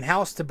going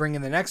in-house to bring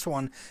in the next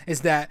one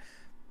is that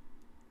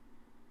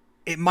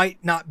it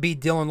might not be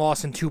Dylan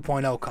Lawson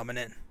 2.0 coming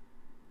in.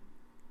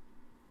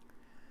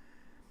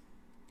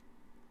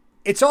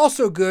 It's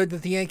also good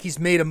that the Yankees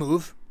made a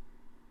move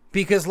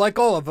because, like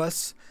all of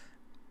us,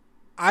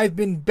 I've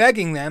been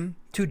begging them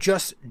to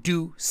just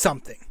do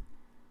something,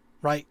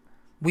 right?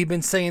 We've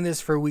been saying this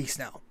for weeks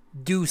now.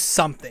 Do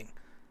something.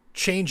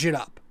 Change it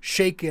up.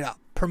 Shake it up.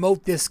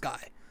 Promote this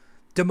guy.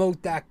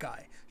 Demote that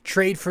guy.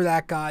 Trade for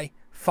that guy.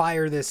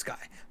 Fire this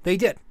guy. They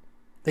did.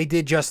 They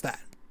did just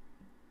that.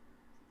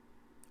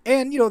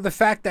 And, the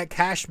fact that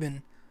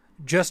Cashman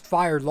just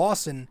fired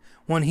Lawson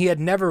when he had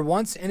never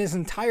once in his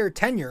entire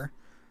tenure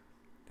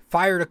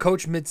fired a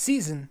coach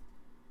mid-season,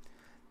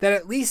 that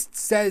at least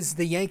says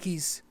the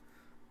Yankees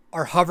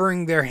are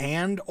hovering their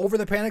hand over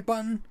the panic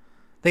button.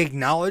 They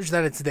acknowledge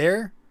that it's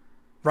there,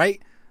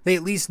 right? They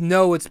at least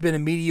know it's been a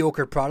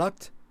mediocre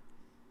product.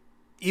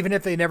 Even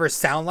if they never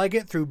sound like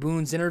it through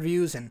Boone's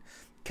interviews and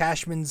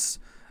Cashman's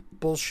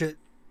bullshit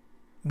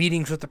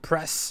meetings with the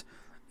press.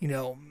 You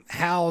know,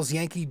 Hal's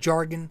Yankee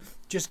jargon.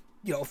 Just,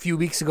 a few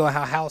weeks ago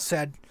how Hal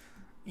said,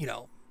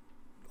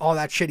 all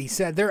that shit he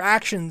said. Their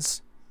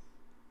actions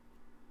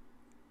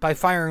by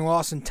firing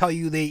Lawson tell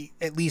you they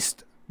at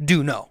least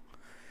do know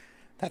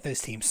that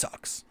this team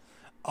sucks.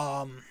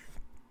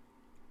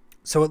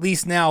 So at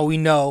least now we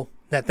know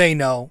that they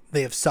know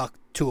they have sucked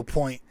to a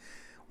point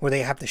where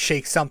they have to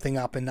shake something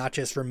up and not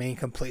just remain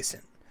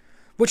complacent.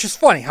 Which is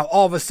funny how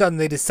all of a sudden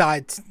they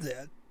decide,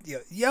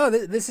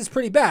 this is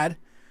pretty bad.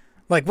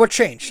 Like, what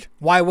changed?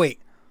 Why wait?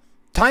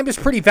 Time is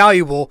pretty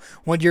valuable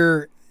when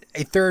you're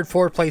a third,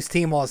 fourth place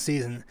team all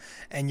season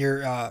and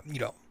you're,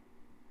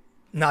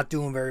 not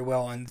doing very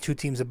well and the two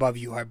teams above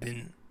you have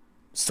been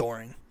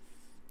soaring.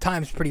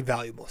 Time's pretty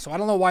valuable. So I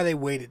don't know why they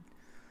waited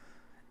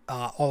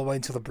all the way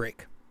until the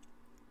break.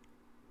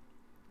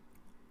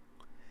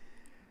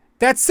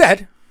 That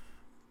said,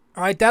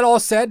 all right, that all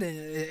said,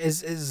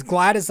 as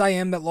glad as I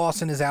am that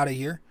Lawson is out of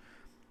here,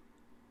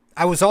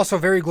 I was also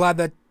very glad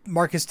that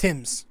Marcus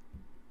Timms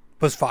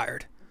was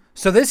fired.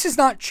 So this is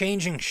not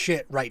changing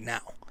shit right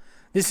now.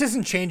 This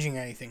isn't changing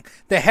anything.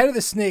 The head of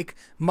the snake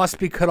must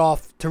be cut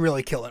off to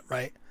really kill it,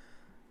 right?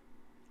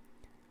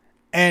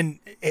 And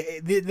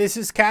this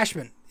is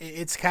Cashman.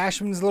 It's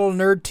Cashman's little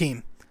nerd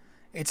team.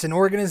 It's an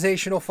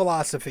organizational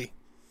philosophy.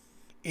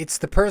 It's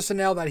the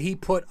personnel that he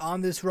put on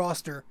this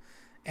roster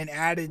and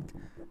added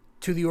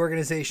to the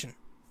organization.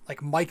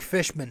 Like Mike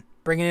Fishman,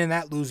 bringing in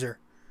that loser.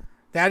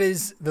 That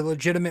is the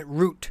legitimate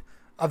root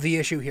of the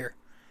issue here.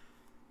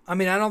 I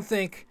mean, I don't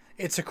think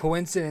it's a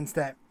coincidence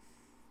that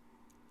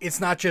it's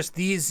not just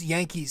these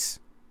Yankees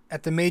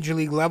at the major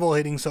league level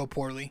hitting so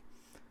poorly.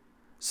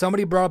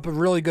 Somebody brought up a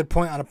really good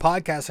point on a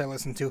podcast I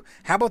listened to.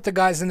 How about the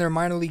guys in their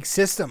minor league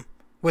system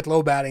with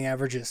low batting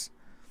averages?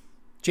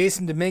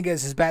 Jason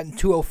Dominguez is batting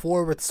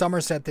 .204 with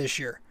Somerset this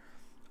year.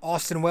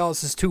 Austin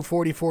Wells is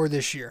 .244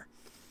 this year.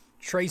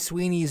 Trey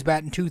Sweeney is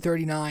batting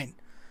 .239.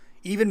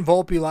 Even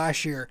Volpe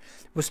last year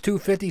was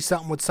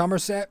 .250-something with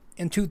Somerset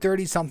and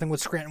 .230-something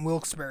with Scranton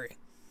Wilkes-Barre.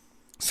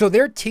 So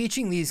they're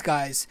teaching these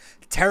guys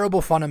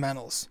terrible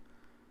fundamentals.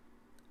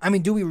 I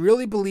mean, do we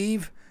really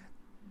believe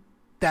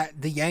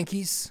that the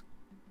Yankees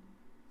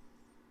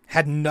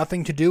had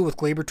nothing to do with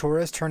Gleyber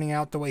Torres turning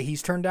out the way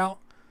he's turned out?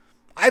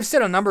 I've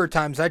said a number of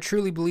times I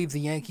truly believe the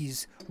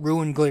Yankees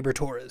ruined Gleyber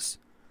Torres.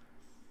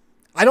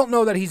 I don't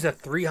know that he's a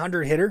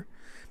 .300 hitter,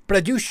 but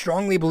I do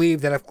strongly believe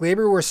that if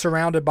Gleyber were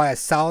surrounded by a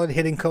solid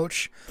hitting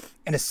coach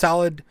and a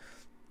solid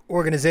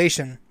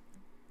organization,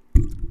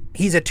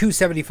 he's a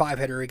 .275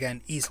 hitter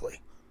again,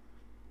 easily.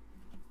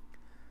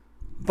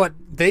 But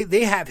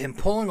they have him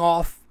pulling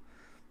off,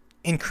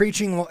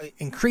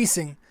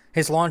 increasing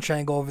his launch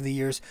angle over the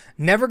years.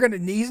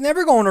 He's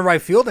never going to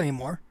right field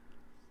anymore.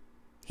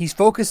 He's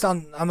focused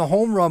on the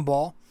home run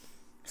ball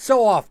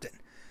so often.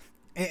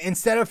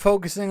 Instead of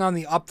focusing on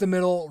the up the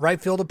middle right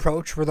field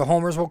approach where the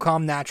homers will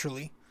come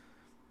naturally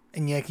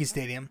in Yankee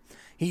Stadium,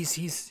 he's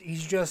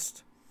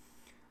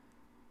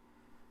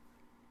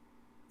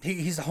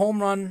a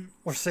home run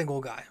or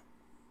single guy.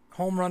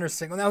 Home run or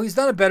single. Now, he's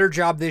done a better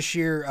job this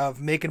year of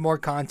making more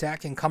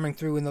contact and coming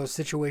through in those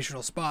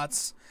situational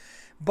spots,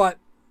 but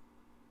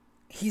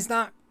he's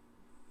not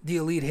the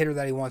elite hitter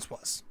that he once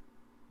was.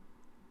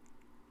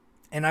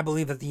 And I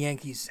believe that the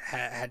Yankees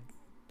had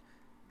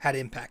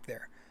impact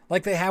there.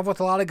 Like they have with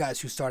a lot of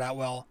guys who start out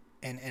well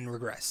and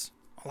regress.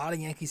 A lot of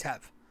Yankees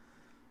have.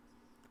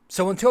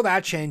 So until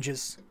that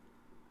changes,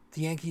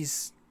 the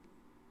Yankees,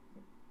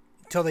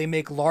 until they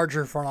make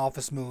larger front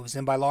office moves,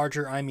 and by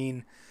larger I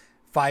mean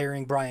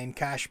firing Brian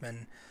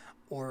Cashman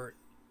or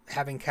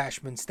having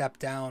Cashman step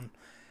down,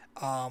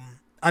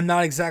 I'm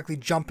not exactly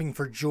jumping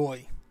for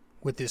joy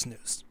with this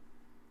news.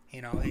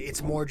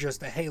 It's more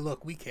just a, hey,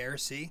 look, we care,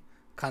 see,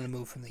 kind of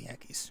move from the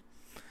Yankees.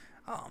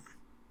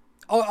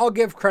 I'll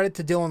give credit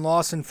to Dylan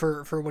Lawson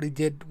for what he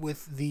did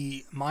with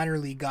the minor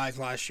league guys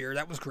last year.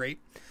 That was great.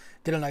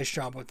 Did a nice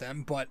job with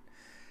them, but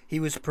he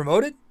was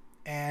promoted,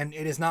 and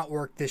it has not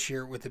worked this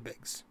year with the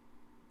bigs.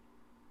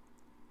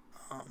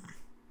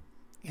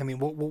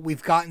 What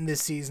we've gotten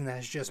this season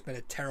has just been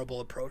a terrible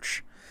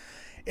approach.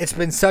 It's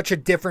been such a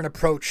different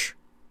approach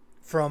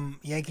from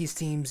Yankees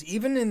teams,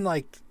 even in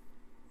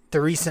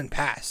the recent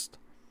past.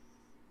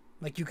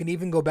 You can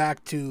even go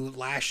back to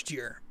last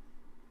year.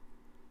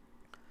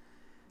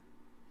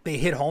 They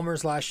hit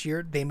homers last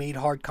year, they made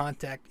hard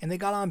contact, and they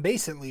got on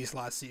base at least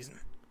last season.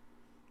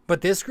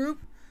 But this group,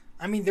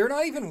 they're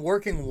not even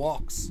working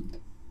walks.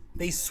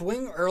 They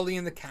swing early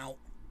in the count.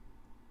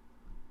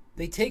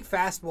 They take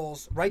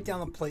fastballs right down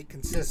the plate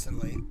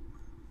consistently,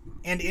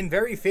 and in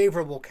very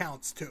favorable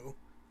counts, too.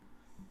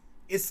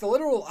 It's the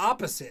literal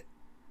opposite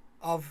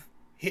of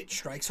hit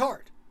strikes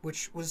hard,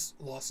 which was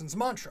Lawson's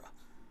mantra.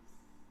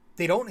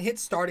 They don't hit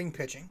starting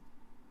pitching.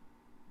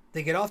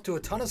 They get off to a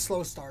ton of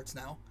slow starts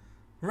now.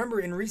 Remember,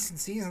 in recent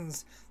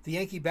seasons, the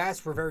Yankee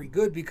bats were very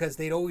good because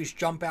they'd always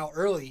jump out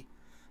early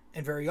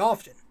and very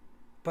often.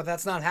 But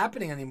that's not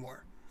happening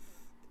anymore.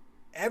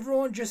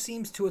 Everyone just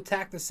seems to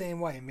attack the same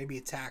way. Maybe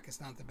attack is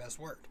not the best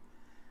word.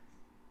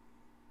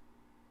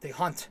 They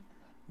hunt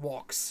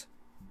walks,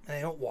 and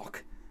they don't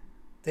walk.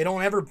 They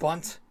don't ever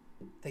bunt.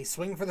 They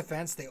swing for the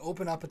fence. They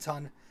open up a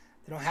ton.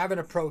 They don't have an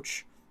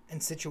approach in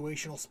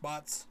situational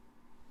spots.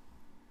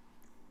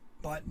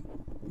 But,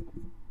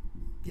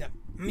 yeah.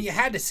 I mean, you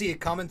had to see it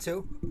coming,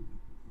 too.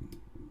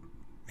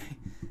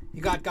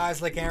 You got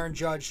guys like Aaron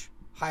Judge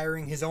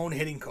hiring his own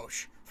hitting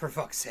coach, for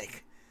fuck's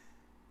sake.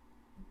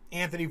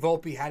 Anthony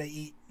Volpe had to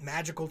eat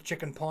magical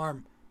chicken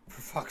parm,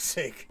 for fuck's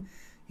sake.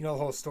 You know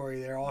the whole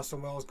story there.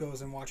 Austin Wells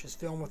goes and watches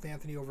film with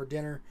Anthony over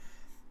dinner,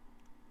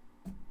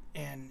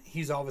 and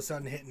he's all of a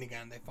sudden hitting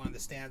again. They find the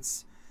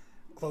stance,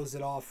 close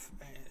it off,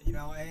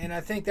 and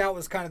I think that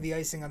was kind of the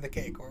icing on the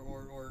cake,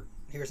 or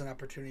here's an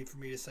opportunity for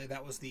me to say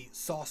that was the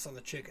sauce on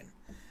the chicken.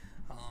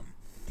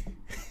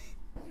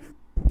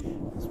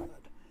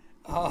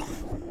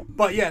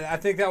 But yeah, I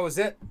think that was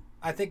it.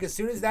 I think as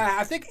soon as that,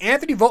 I think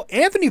Anthony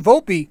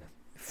Volpe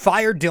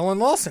fired Dylan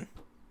Lawson.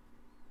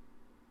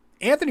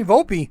 Anthony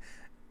Volpe,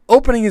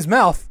 opening his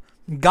mouth,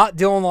 got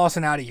Dylan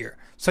Lawson out of here.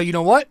 So you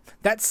know what?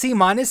 That C-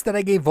 that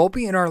I gave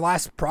Volpe in our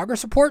last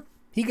progress report,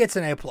 he gets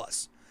an A+.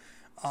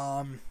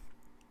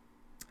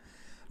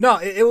 No,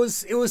 it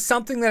was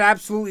something that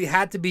absolutely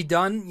had to be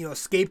done.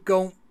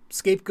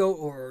 Scapegoat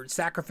or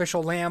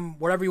sacrificial lamb,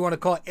 whatever you want to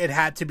call it, it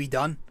had to be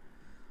done.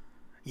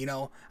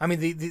 I mean,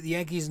 the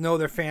Yankees know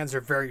their fans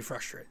are very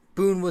frustrated.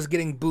 Boone was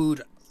getting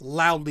booed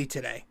loudly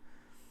today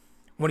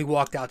when he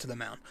walked out to the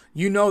mound.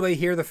 They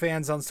hear the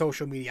fans on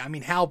social media. I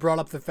mean, Hal brought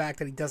up the fact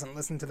that he doesn't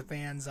listen to the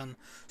fans on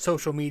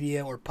social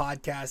media or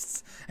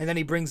podcasts, and then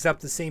he brings up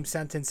the same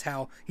sentence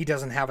how he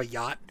doesn't have a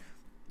yacht.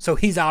 So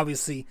he's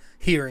obviously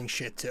hearing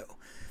shit too.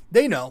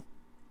 They know.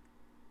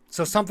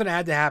 So something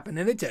had to happen,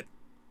 and it did.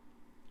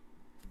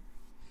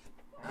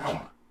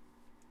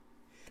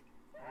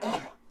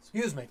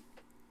 Excuse me.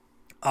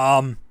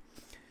 Now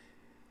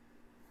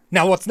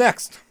what's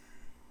next?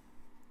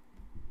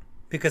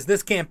 Because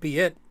this can't be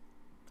it,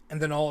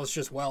 and then all is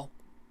just well.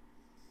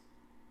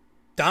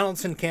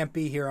 Donaldson can't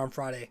be here on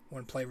Friday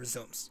when play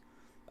resumes.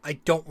 I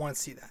don't want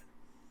to see that.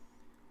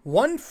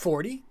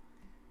 140,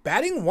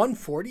 batting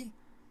 140,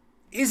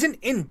 isn't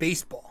in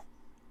baseball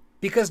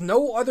because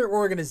no other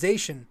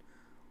organization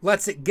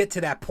lets it get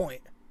to that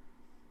point.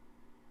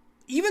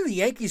 Even the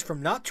Yankees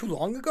from not too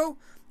long ago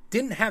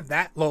didn't have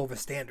that low of a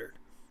standard.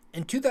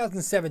 In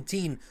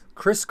 2017,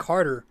 Chris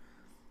Carter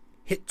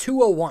hit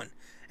 201,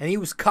 and he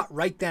was cut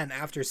right then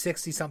after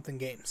 60-something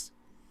games.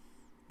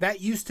 That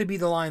used to be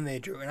the line they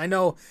drew. And I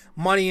know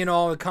money and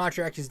all, the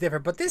contract is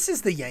different, but this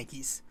is the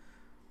Yankees.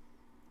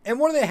 And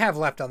what do they have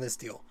left on this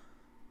deal?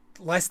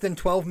 Less than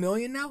 $12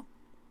 million now?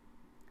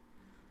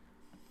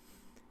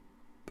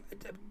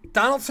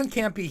 Donaldson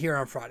can't be here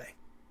on Friday.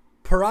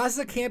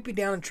 Peraza can't be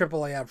down in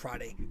AAA on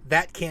Friday.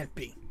 That can't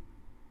be.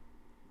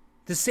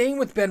 The same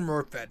with Ben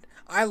Rortvedt.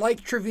 I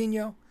like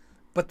Trevino,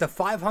 but the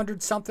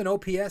 500-something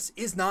OPS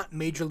is not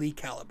Major League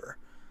caliber.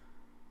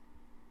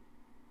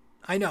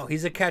 I know,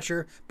 he's a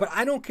catcher, but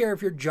I don't care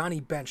if you're Johnny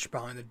Bench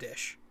behind the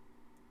dish.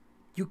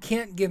 You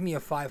can't give me a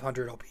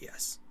 500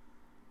 OPS.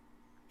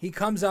 He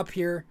comes up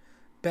here,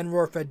 Ben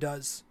Rortvedt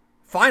does.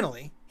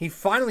 He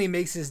finally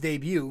makes his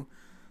debut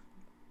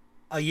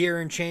a year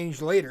and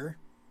change later.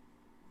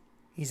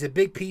 He's a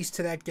big piece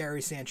to that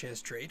Gary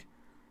Sanchez trade.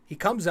 He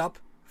comes up,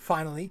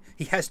 finally.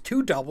 He has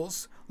 2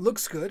 doubles,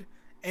 looks good,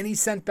 and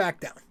he's sent back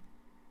down.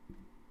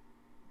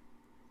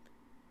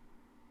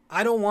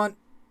 I don't want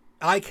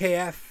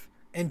IKF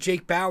and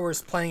Jake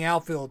Bauers playing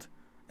outfield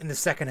in the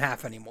second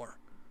half anymore.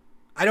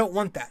 I don't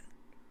want that.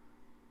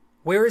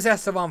 Where is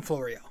Estevan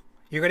Florio?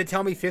 You're going to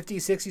tell me 50,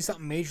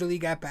 60-something Major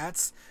League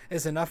at-bats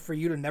is enough for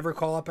you to never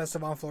call up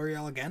Estevan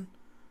Florio again?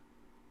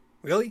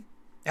 Really?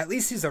 At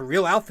least he's a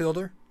real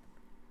outfielder.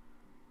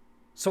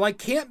 So I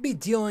can't be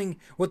dealing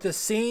with the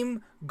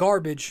same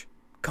garbage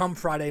come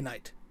Friday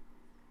night.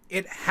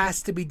 It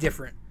has to be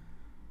different.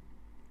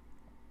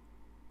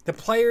 The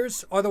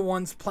players are the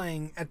ones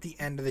playing at the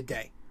end of the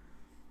day.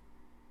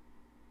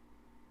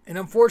 And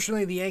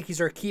unfortunately, the Yankees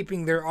are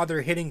keeping their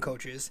other hitting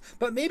coaches.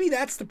 But maybe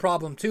that's the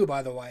problem too,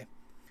 by the way.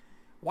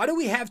 Why do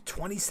we have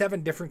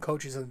 27 different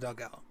coaches in the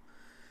dugout?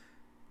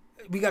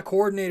 We got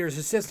coordinators,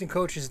 assistant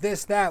coaches,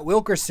 this, that,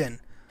 Wilkerson,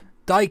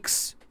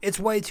 Dykes. It's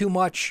way too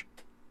much.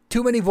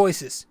 Too many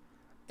voices.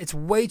 It's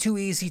way too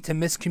easy to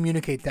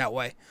miscommunicate that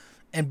way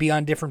and be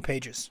on different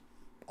pages.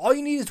 All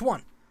you need is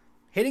one.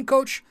 Hitting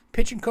coach,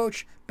 pitching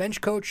coach,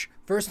 bench coach,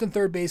 first and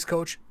third base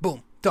coach.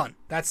 Boom. Done.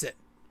 That's it.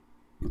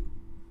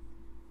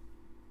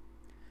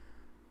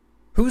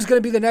 Who's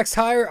going to be the next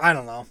hire? I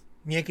don't know.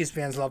 Yankees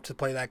fans love to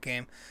play that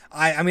game.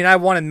 I mean, I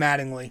wanted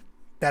Mattingly.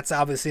 That's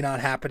obviously not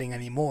happening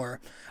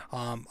anymore.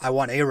 I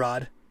want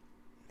A-Rod.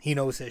 He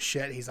knows his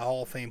shit. He's a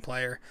Hall of Fame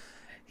player.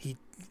 He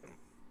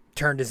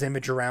turned his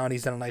image around.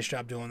 He's done a nice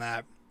job doing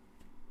that.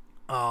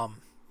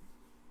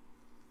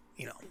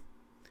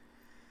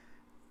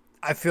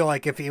 I feel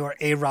like if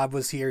A-Rod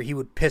was here, he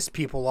would piss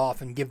people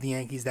off and give the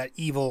Yankees that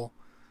evil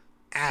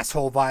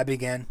asshole vibe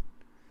again.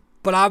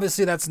 But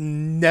obviously that's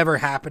never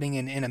happening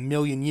in a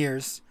million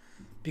years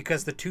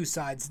because the two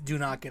sides do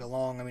not get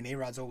along. I mean,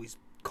 A-Rod's always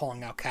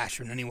calling out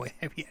Cashman anyway,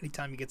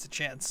 anytime he gets a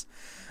chance.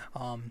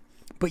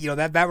 But,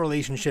 that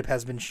relationship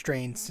has been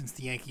strained since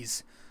the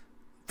Yankees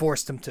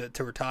forced him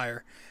to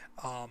retire.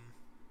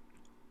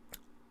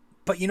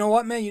 But you know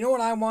what, man? You know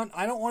what I want?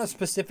 I don't want a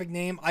specific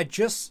name.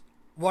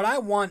 What I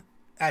want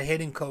at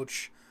hitting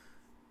coach,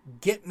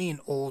 get me an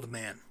old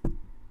man,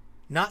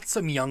 not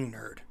some young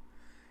nerd.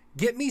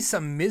 Get me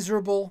some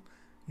miserable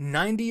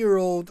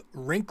 90-year-old,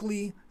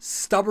 wrinkly,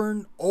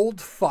 stubborn,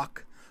 old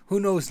fuck who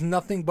knows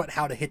nothing but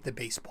how to hit the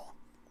baseball.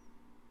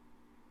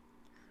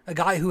 A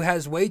guy who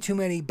has way too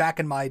many back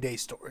in my day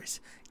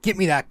stories. Get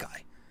me that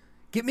guy.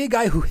 Get me a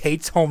guy who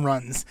hates home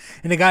runs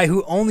and a guy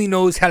who only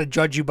knows how to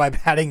judge you by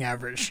batting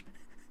average.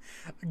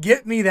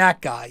 Get me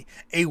that guy.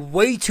 A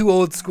way too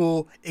old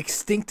school,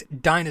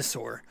 extinct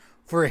dinosaur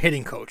for a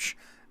hitting coach.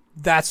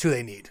 That's who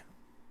they need.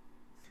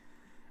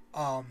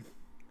 But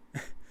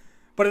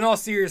in all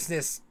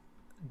seriousness,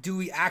 do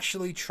we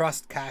actually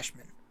trust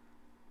Cashman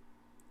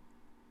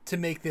to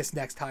make this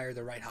next hire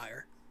the right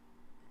hire?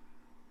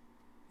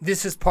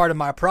 This is part of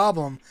my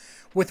problem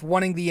with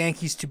wanting the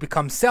Yankees to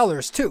become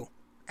sellers too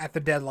at the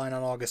deadline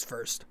on August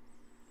 1st.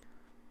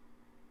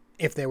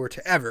 If they were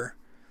to ever,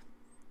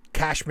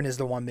 Cashman is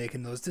the one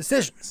making those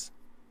decisions.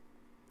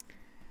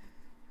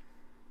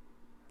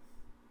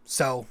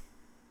 So,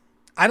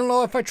 I don't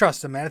know if I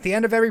trust him, man. At the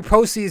end of every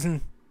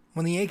postseason,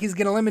 when the Yankees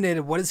get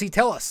eliminated, what does he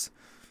tell us?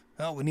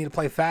 Well, we need to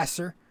play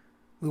faster.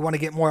 We want to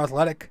get more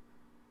athletic.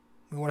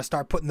 We want to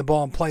start putting the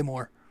ball in play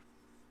more.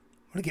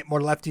 We want to get more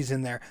lefties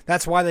in there.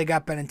 That's why they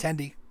got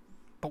Benintendi.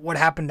 But what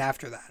happened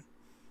after that?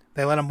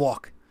 They let him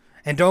walk.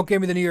 And don't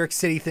give me the New York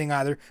City thing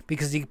either,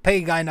 because you pay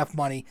a guy enough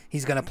money,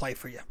 he's going to play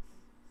for you.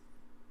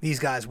 These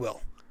guys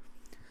will.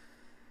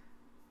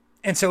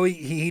 And so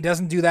he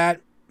doesn't do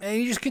that. And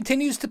he just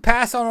continues to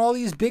pass on all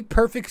these big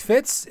perfect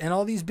fits and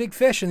all these big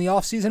fish in the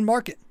offseason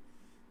market.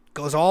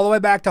 Goes all the way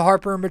back to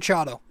Harper and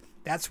Machado.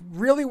 That's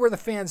really where the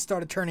fans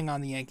started turning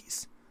on the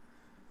Yankees.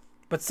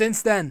 But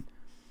since then,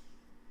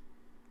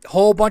 a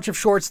whole bunch of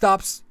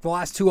shortstops, the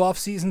last two off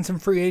seasons in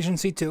free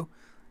agency too.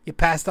 You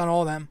passed on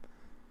all of them.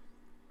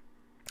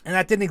 And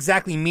that didn't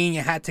exactly mean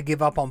you had to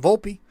give up on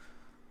Volpe.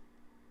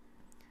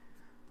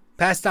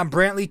 Passed on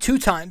Brantley 2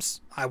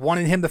 times. I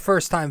wanted him the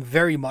first time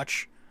very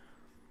much.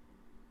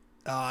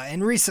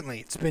 And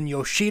recently, it's been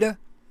Yoshida.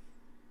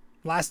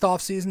 Last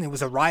offseason, it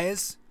was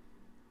Arias.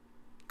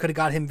 Could have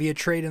got him via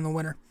trade in the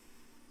winter.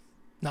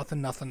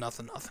 Nothing.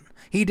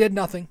 He did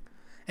nothing.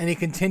 And he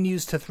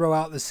continues to throw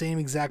out the same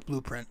exact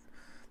blueprint.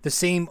 The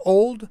same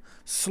old,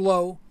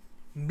 slow,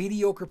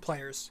 mediocre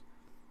players.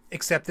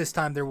 Except this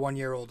time they're 1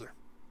 year older.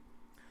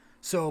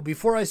 So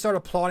before I start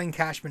applauding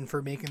Cashman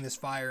for making this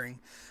firing,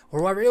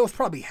 or whoever, it was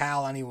probably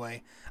Hal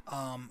anyway,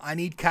 I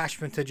need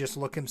Cashman to just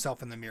look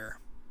himself in the mirror.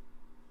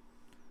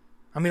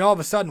 I mean, all of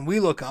a sudden we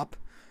look up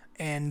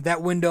and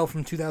that window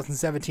from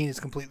 2017 is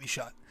completely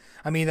shut.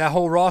 I mean, that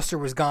whole roster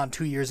was gone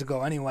 2 years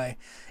ago anyway.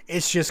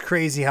 It's just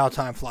crazy how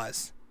time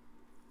flies.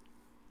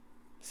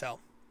 So,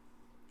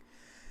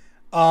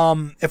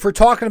 if we're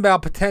talking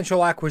about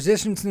potential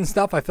acquisitions and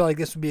stuff, I feel like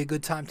this would be a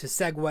good time to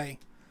segue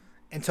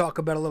and talk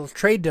about a little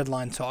trade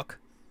deadline talk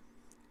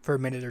for a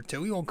minute or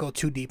two. We won't go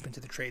too deep into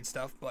the trade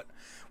stuff, but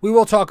we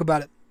will talk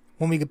about it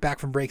when we get back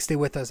from break. Stay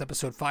with us,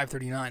 episode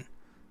 539.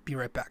 Be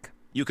right back.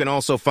 You can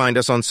also find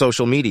us on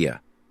social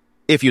media.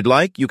 If you'd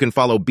like, you can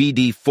follow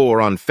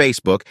BD4 on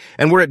Facebook,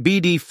 and we're at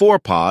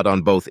BD4Pod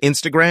on both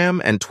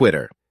Instagram and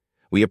Twitter.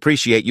 We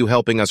appreciate you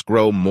helping us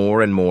grow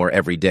more and more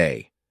every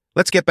day.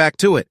 Let's get back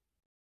to it.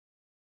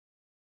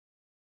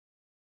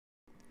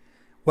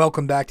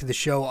 Welcome back to the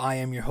show. I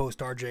am your host,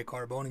 RJ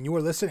Carbone, and you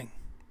are listening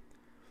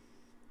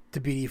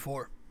to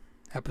BD4,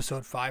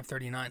 episode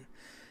 539.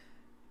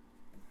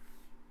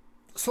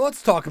 So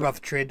let's talk about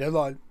the trade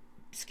deadline.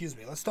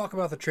 Let's talk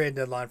about the trade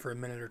deadline for a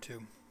minute or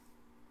two.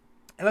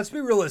 And let's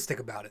be realistic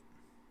about it.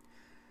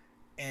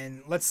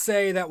 And let's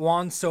say that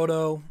Juan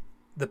Soto,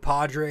 the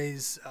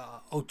Padres,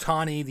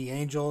 Ohtani, the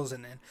Angels,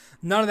 and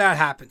none of that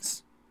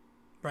happens,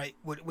 right?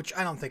 Which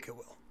I don't think it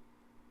will.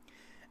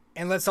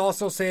 And let's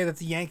also say that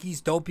the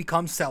Yankees don't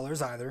become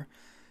sellers either.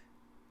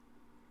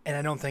 And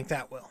I don't think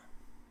that will.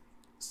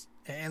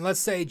 And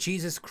let's say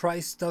Jesus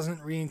Christ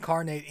doesn't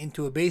reincarnate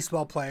into a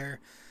baseball player.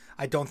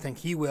 I don't think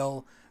he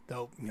will,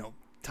 though,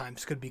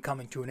 times could be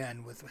coming to an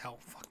end with how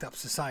fucked up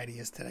society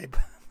is today.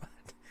 But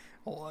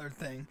whole other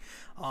thing.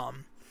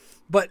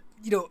 But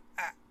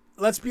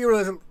let's be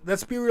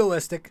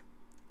realistic.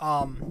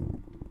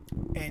 And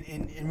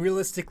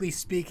realistically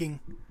speaking,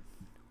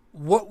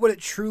 what would it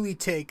truly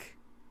take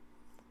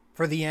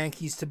for the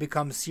Yankees to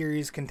become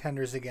serious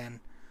contenders again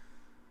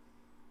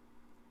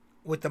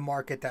with the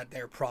market that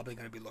they're probably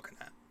going to be looking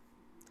at?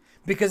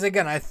 Because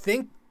again, I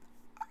think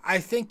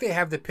they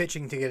have the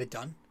pitching to get it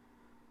done,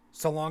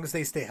 so long as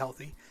they stay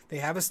healthy. They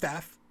have a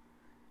staff.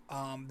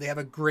 They have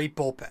a great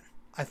bullpen.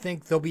 I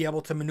think they'll be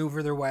able to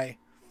maneuver their way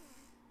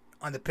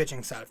on the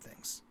pitching side of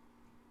things.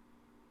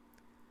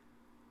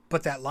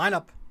 But that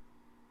lineup,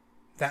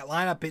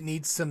 it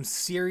needs some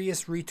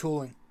serious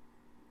retooling.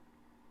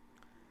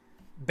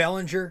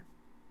 Bellinger,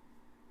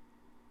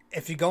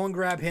 if you go and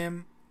grab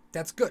him,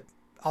 that's good.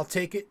 I'll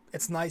take it.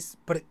 It's nice,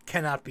 but it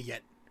cannot be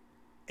yet.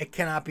 It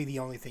cannot be the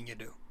only thing you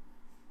do.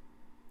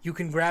 You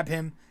can grab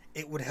him.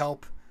 It would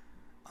help.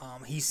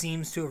 He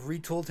seems to have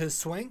retooled his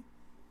swing.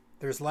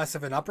 There's less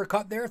of an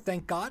uppercut there,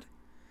 thank God.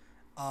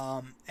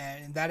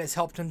 And that has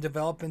helped him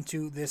develop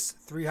into this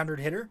 300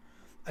 hitter,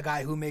 a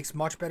guy who makes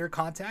much better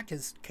contact.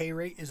 His K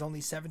rate is only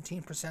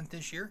 17%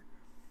 this year.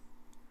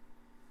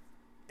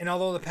 And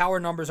although the power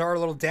numbers are a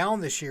little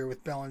down this year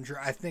with Bellinger,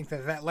 I think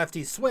that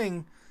lefty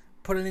swing,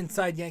 put it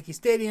inside Yankee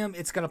Stadium,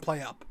 it's going to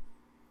play up.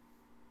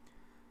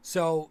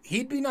 So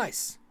he'd be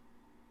nice.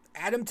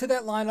 Add him to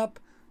that lineup.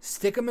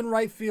 Stick him in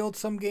right field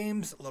some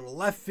games, a little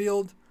left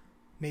field,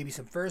 maybe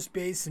some first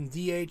base, some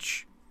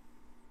DH.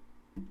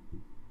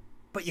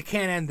 But you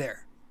can't end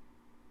there.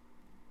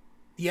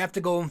 You have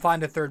to go and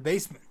find a third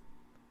baseman.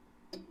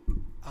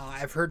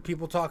 I've heard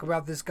people talk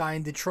about this guy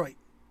in Detroit.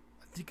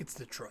 I think it's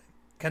Detroit.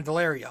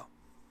 Candelario.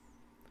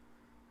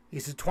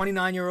 He's a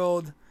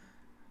 29-year-old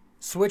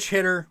switch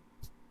hitter,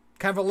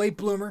 kind of a late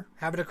bloomer,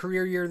 having a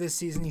career year this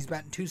season. He's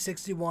batting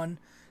 .261.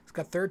 He's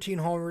got 13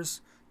 homers,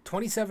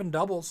 27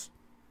 doubles.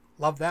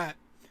 Love that.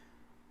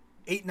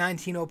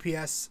 .819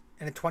 OPS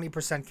and a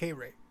 20% K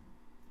rate.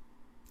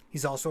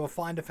 He's also a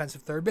fine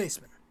defensive third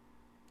baseman.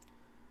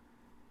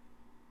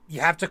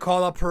 You have to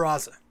call up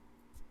Peraza.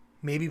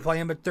 Maybe play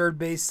him at third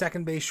base,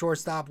 second base,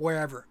 shortstop,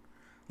 wherever.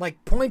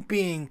 Like, point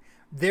being,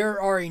 there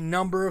are a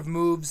number of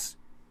moves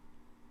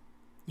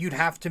you'd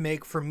have to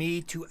make for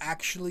me to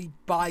actually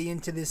buy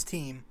into this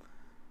team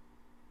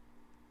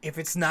if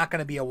it's not going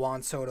to be a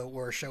Juan Soto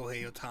or a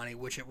Shohei Ohtani,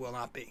 which it will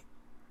not be.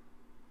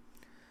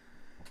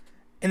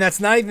 And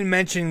that's not even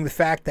mentioning the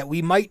fact that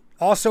we might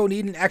also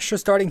need an extra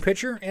starting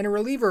pitcher and a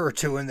reliever or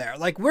two in there.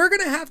 Like, we're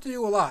going to have to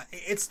do a lot.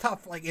 It's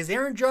tough. Like, is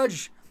Aaron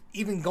Judge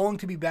even going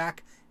to be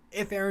back?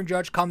 If Aaron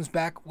Judge comes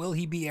back, will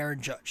he be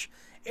Aaron Judge?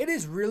 It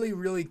is really,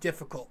 really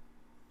difficult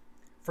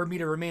for me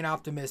to remain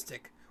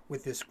optimistic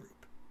with this group.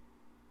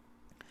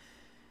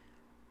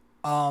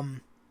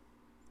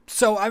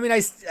 So, I mean,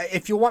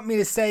 if you want me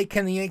to say,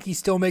 can the Yankees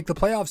still make the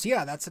playoffs?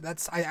 Yeah,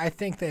 I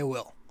think they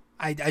will.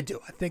 I do.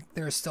 I think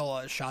there's still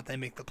a shot they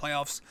make the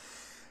playoffs.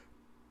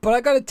 But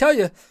I got to tell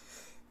you,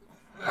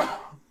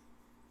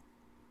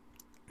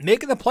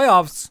 making the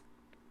playoffs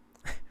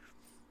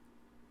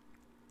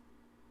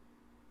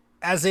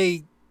as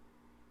a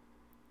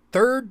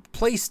third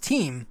place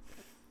team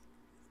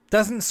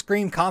doesn't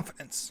scream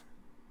confidence.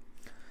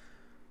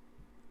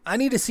 I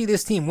need to see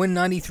this team win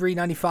 93,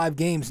 95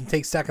 games and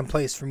take second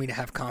place for me to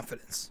have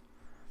confidence.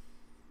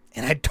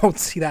 And I don't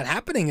see that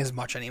happening as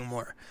much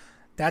anymore.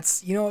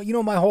 That's, you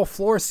know my whole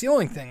floor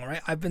ceiling thing,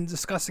 right? I've been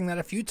discussing that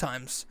a few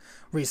times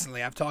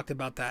recently. I've talked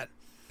about that.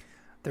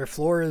 Their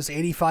floor is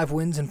 85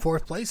 wins in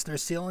fourth place. Their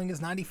ceiling is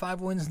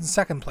 95 wins in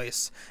second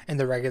place in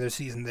the regular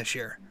season this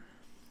year.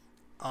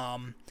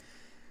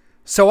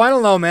 So I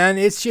don't know, man.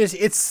 It's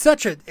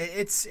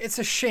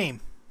a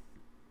shame.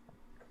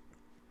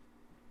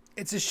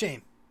 It's a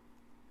shame.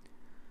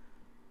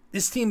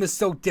 This team is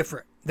so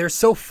different. They're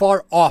so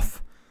far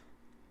off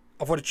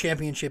of what a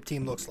championship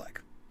team looks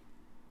like.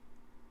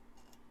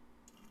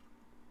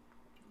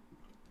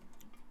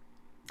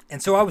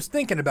 And so I was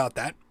thinking about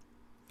that.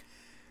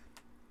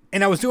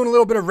 And I was doing a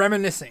little bit of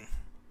reminiscing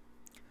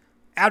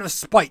out of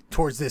spite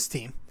towards this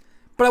team.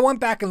 But I went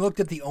back and looked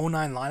at the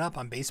 09 lineup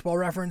on Baseball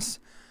Reference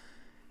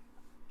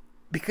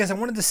because I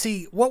wanted to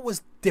see what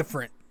was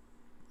different.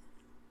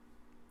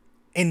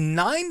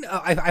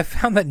 I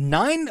found that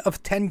 9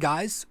 of 10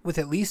 guys with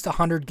at least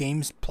 100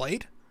 games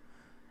played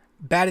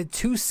batted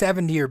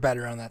 .270 or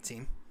better on that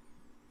team.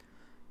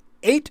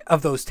 8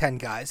 of those 10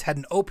 guys had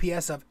an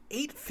OPS of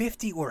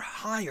 .850 or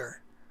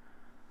higher.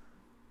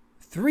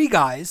 3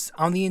 guys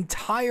on the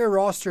entire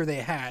roster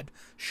they had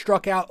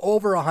struck out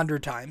over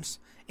 100 times,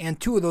 and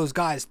 2 of those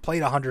guys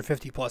played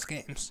 150 plus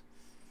games.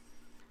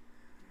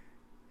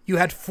 You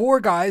had 4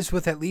 guys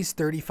with at least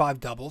 35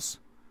 doubles,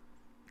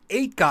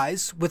 8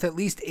 guys with at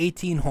least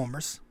 18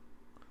 homers,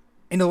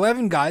 and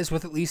 11 guys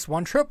with at least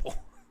 1 triple.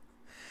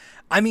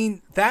 I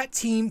mean, that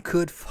team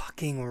could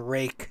fucking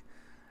rake.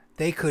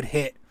 They could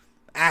hit,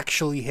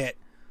 actually hit,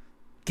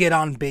 get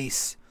on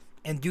base,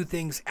 and do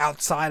things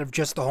outside of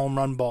just the home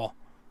run ball.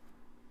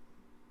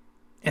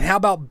 And how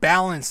about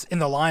balance in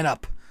the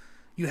lineup?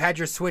 You had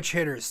your switch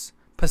hitters,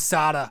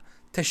 Posada,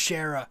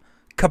 Teixeira,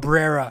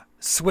 Cabrera,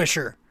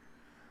 Swisher.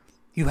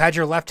 You had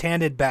your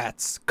left-handed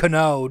bats,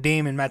 Cano,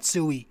 Damon,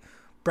 Matsui,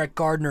 Brett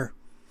Gardner.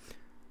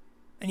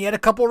 And you had a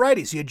couple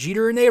righties. You had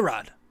Jeter and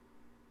A-Rod.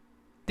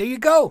 There you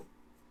go.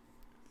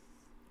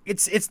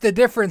 It's the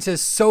difference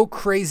is so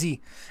crazy.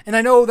 And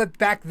I know that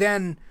back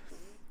then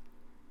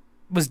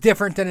was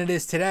different than it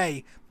is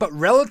today, but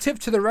relative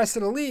to the rest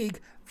of the league,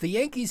 the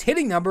Yankees'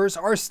 hitting numbers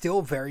are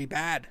still very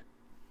bad.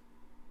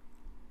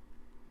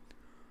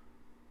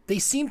 They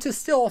seem to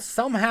still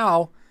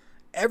somehow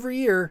every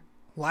year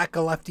lack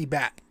a lefty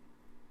bat.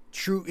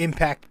 true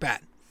impact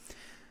bat.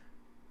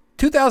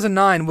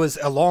 2009 was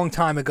a long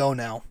time ago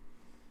now.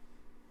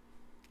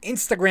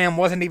 Instagram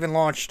wasn't even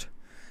launched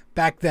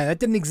back then. It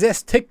didn't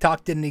exist.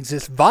 TikTok didn't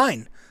exist.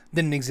 Vine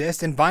didn't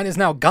exist, and Vine is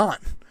now gone.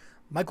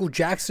 Michael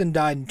Jackson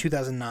died in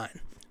 2009.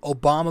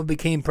 Obama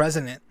became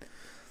president.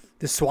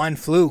 The swine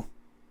flu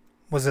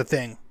was a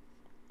thing.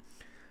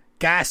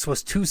 Gas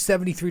was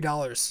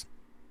 $2.73.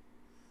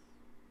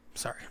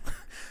 Sorry.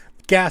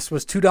 Gas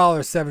was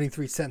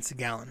 $2.73 a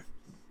gallon.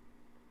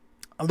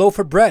 A loaf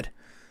of bread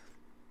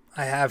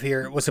I have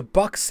here was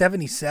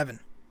 $1.77.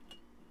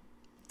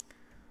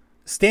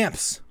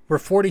 Stamps were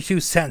 42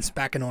 cents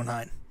back in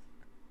 2009.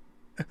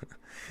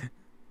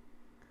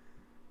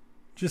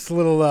 Just a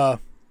little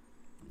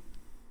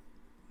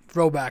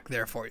throwback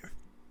there for you.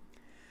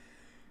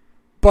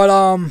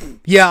 But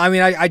yeah, I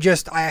mean, I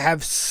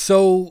have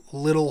so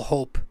little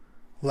hope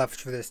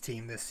left for this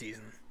team this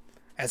season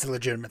as a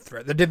legitimate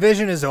threat. The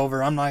division is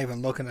over. I'm not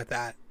even looking at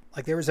that.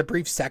 Like, there was a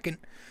brief second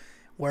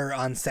where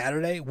on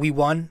Saturday we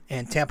won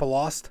and Tampa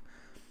lost,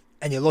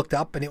 and you looked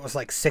up and it was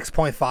like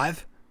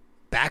 6.5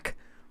 back,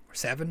 or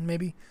 7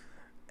 maybe,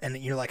 and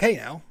you're like, hey,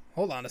 now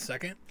hold on a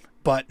second.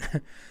 But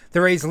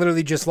the Rays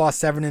literally just lost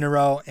 7 in a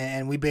row,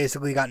 and we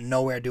basically got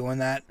nowhere doing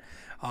that.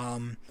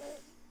 And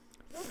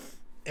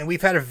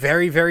we've had a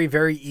very, very,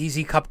 very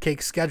easy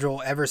cupcake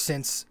schedule ever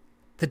since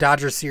the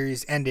Dodgers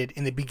series ended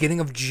in the beginning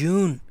of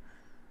June.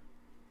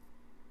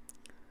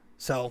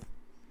 So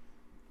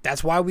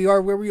that's why we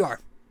are where we are.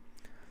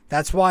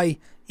 That's why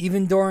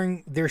even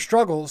during their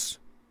struggles,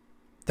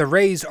 the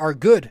Rays are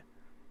good.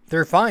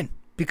 They're fine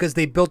because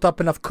they built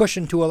up enough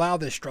cushion to allow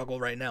this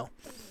struggle right now.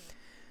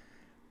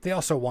 They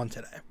also won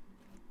today.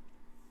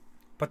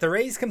 But the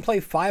Rays can play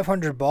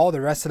 500 ball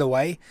the rest of the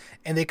way,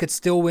 and they could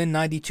still win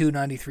 92,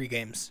 93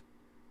 games.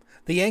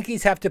 The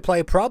Yankees have to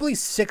play probably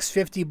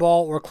 650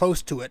 ball or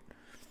close to it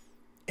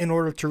in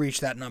order to reach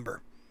that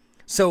number.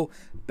 So,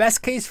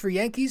 best case for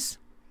Yankees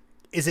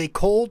is a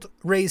cold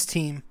Rays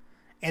team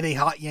and a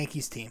hot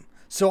Yankees team.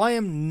 So I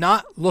am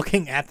not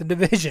looking at the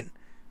division.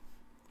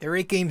 They're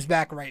 8 games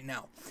back right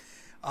now.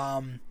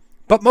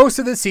 But most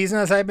of the season,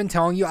 as I've been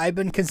telling you, I've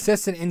been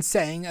consistent in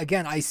saying,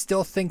 again, I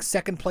still think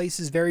second place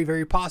is very,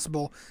 very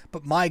possible.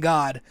 But my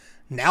God,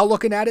 now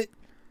looking at it,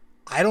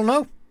 I don't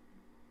know.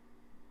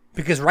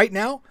 Because right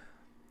now,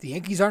 the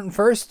Yankees aren't in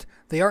first.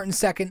 They aren't in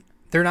second.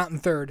 They're not in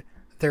third.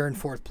 They're in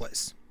fourth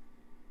place.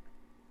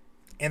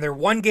 And they're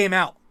 1 game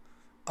out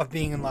of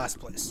being in last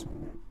place.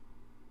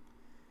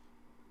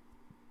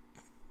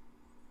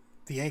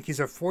 The Yankees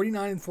are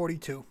 49 and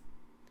 42,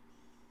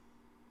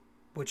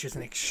 which is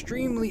an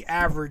extremely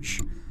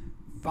average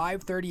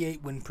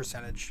 .538 win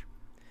percentage.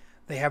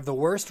 They have the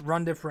worst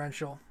run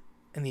differential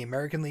in the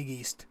American League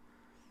East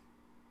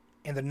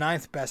and the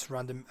 9th best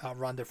run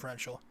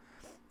differential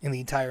in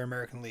the entire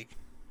American League.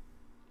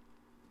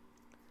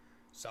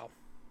 So,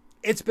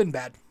 it's been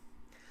bad.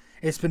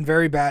 It's been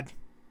very bad,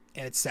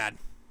 and it's sad.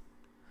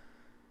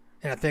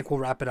 And I think we'll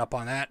wrap it up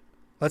on that.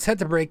 Let's head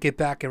to break, get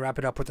back, and wrap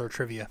it up with our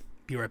trivia.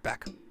 Be right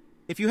back.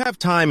 If you have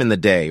time in the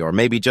day or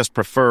maybe just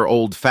prefer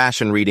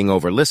old-fashioned reading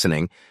over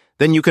listening,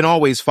 then you can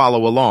always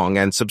follow along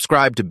and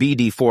subscribe to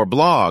BD4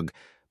 Blog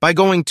by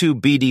going to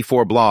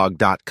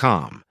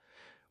bd4blog.com.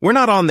 We're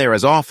not on there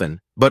as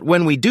often, but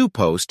when we do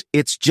post,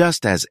 it's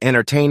just as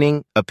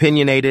entertaining,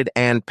 opinionated,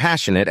 and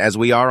passionate as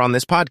we are on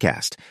this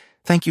podcast.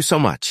 Thank you so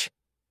much.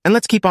 And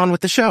let's keep on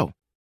with the show.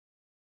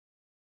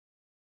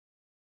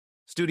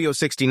 Studio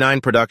 69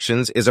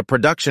 Productions is a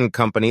production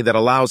company that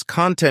allows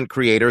content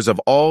creators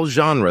of all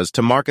genres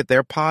to market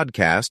their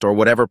podcast or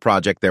whatever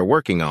project they're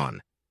working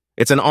on.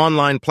 It's an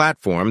online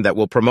platform that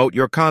will promote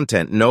your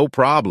content no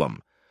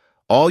problem.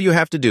 All you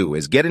have to do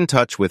is get in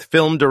touch with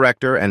film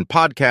director and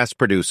podcast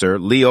producer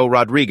Leo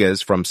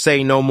Rodriguez from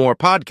Say No More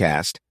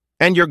Podcast,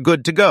 and you're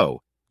good to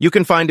go. You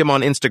can find him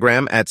on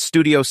Instagram at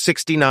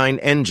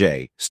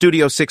Studio69NJ,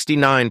 Studio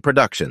 69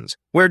 Productions,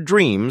 where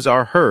dreams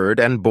are heard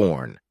and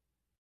born.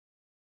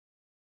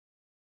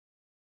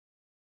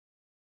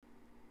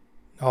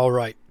 All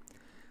right.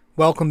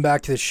 Welcome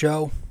back to the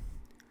show.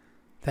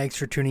 Thanks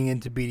for tuning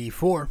in to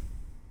BD4.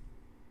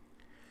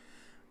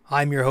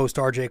 I'm your host,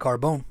 RJ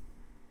Carbone.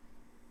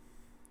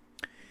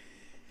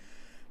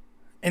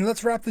 And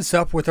let's wrap this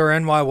up with our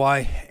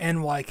NYY,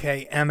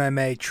 NYK,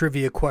 MMA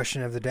trivia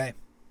question of the day.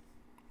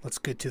 Let's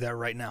get to that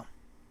right now.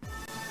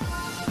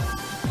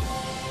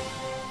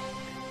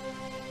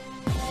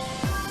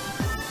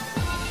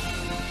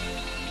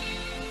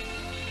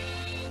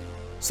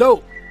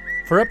 So,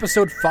 for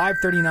episode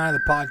 539 of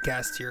the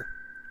podcast here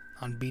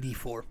on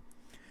BD4,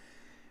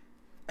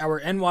 our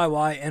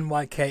NYY,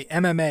 NYK,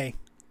 MMA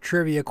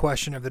trivia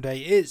question of the day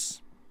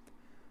is,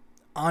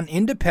 on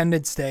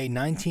Independence Day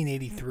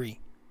 1983,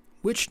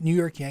 which New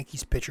York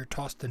Yankees pitcher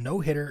tossed a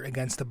no-hitter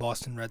against the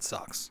Boston Red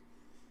Sox?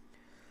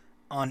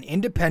 On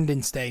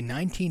Independence Day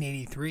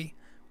 1983,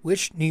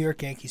 which New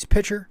York Yankees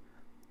pitcher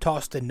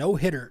tossed a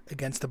no-hitter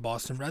against the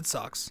Boston Red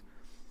Sox?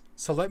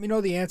 So let me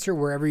know the answer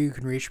wherever you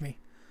can reach me.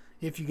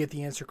 If you get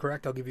the answer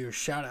correct, I'll give you a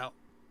shout out.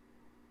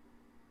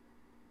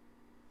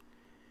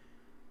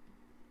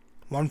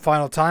 one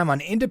final time on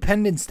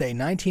Independence Day,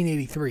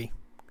 1983.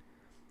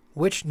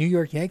 Which New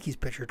York Yankees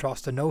pitcher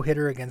tossed a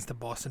no-hitter against the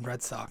Boston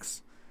Red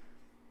Sox?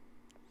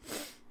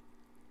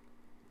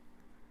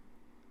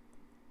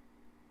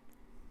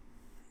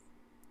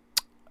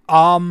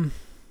 All-Star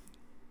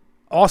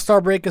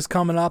break is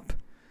coming up.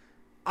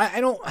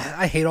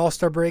 I hate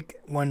All-Star break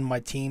when my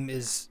team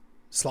is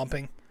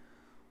slumping,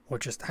 or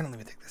just I don't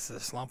even think this is a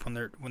slump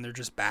when they're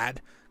just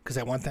bad, because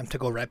I want them to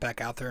go right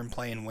back out there and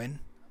play and win.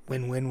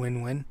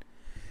 Win.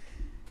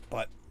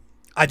 But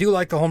I do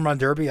like the home run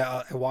derby.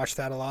 I watch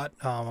that a lot.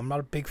 I'm not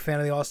a big fan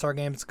of the All-Star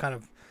game. It's kind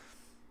of,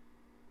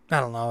 I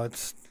don't know.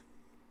 It's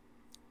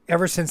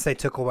ever since they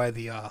took away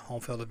the home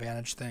field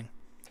advantage thing,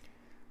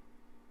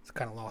 it's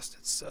kind of lost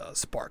its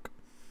spark.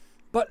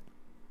 But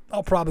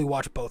I'll probably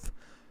watch both.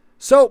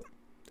 So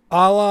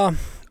I'll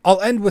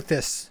end with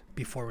this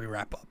before we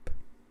wrap up.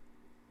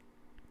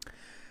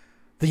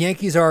 The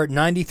Yankees are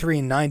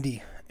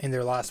 93-90 in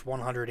their last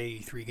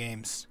 183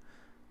 games,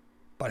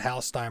 but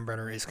Hal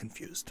Steinbrenner is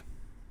confused.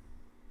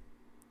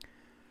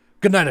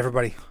 Good night,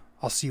 everybody.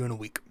 I'll see you in a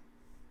week.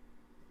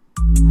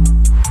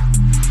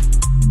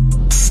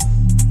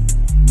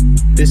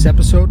 This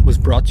episode was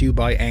brought to you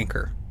by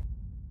Anchor.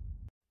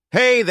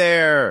 Hey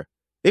there!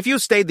 If you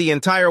stayed the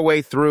entire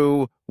way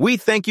through, we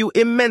thank you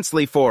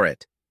immensely for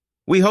it.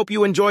 We hope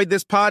you enjoyed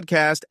this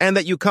podcast and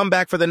that you come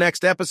back for the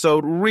next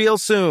episode real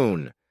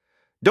soon.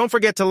 Don't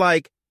forget to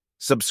like,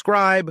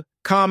 subscribe,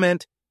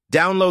 comment,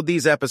 download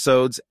these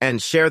episodes,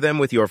 and share them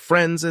with your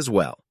friends as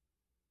well.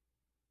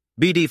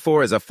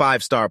 BD4 is a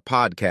 5-star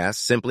podcast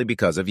simply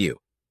because of you,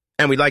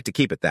 and we'd like to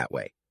keep it that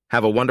way.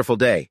 Have a wonderful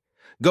day.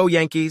 Go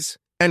Yankees,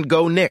 and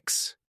go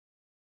Knicks!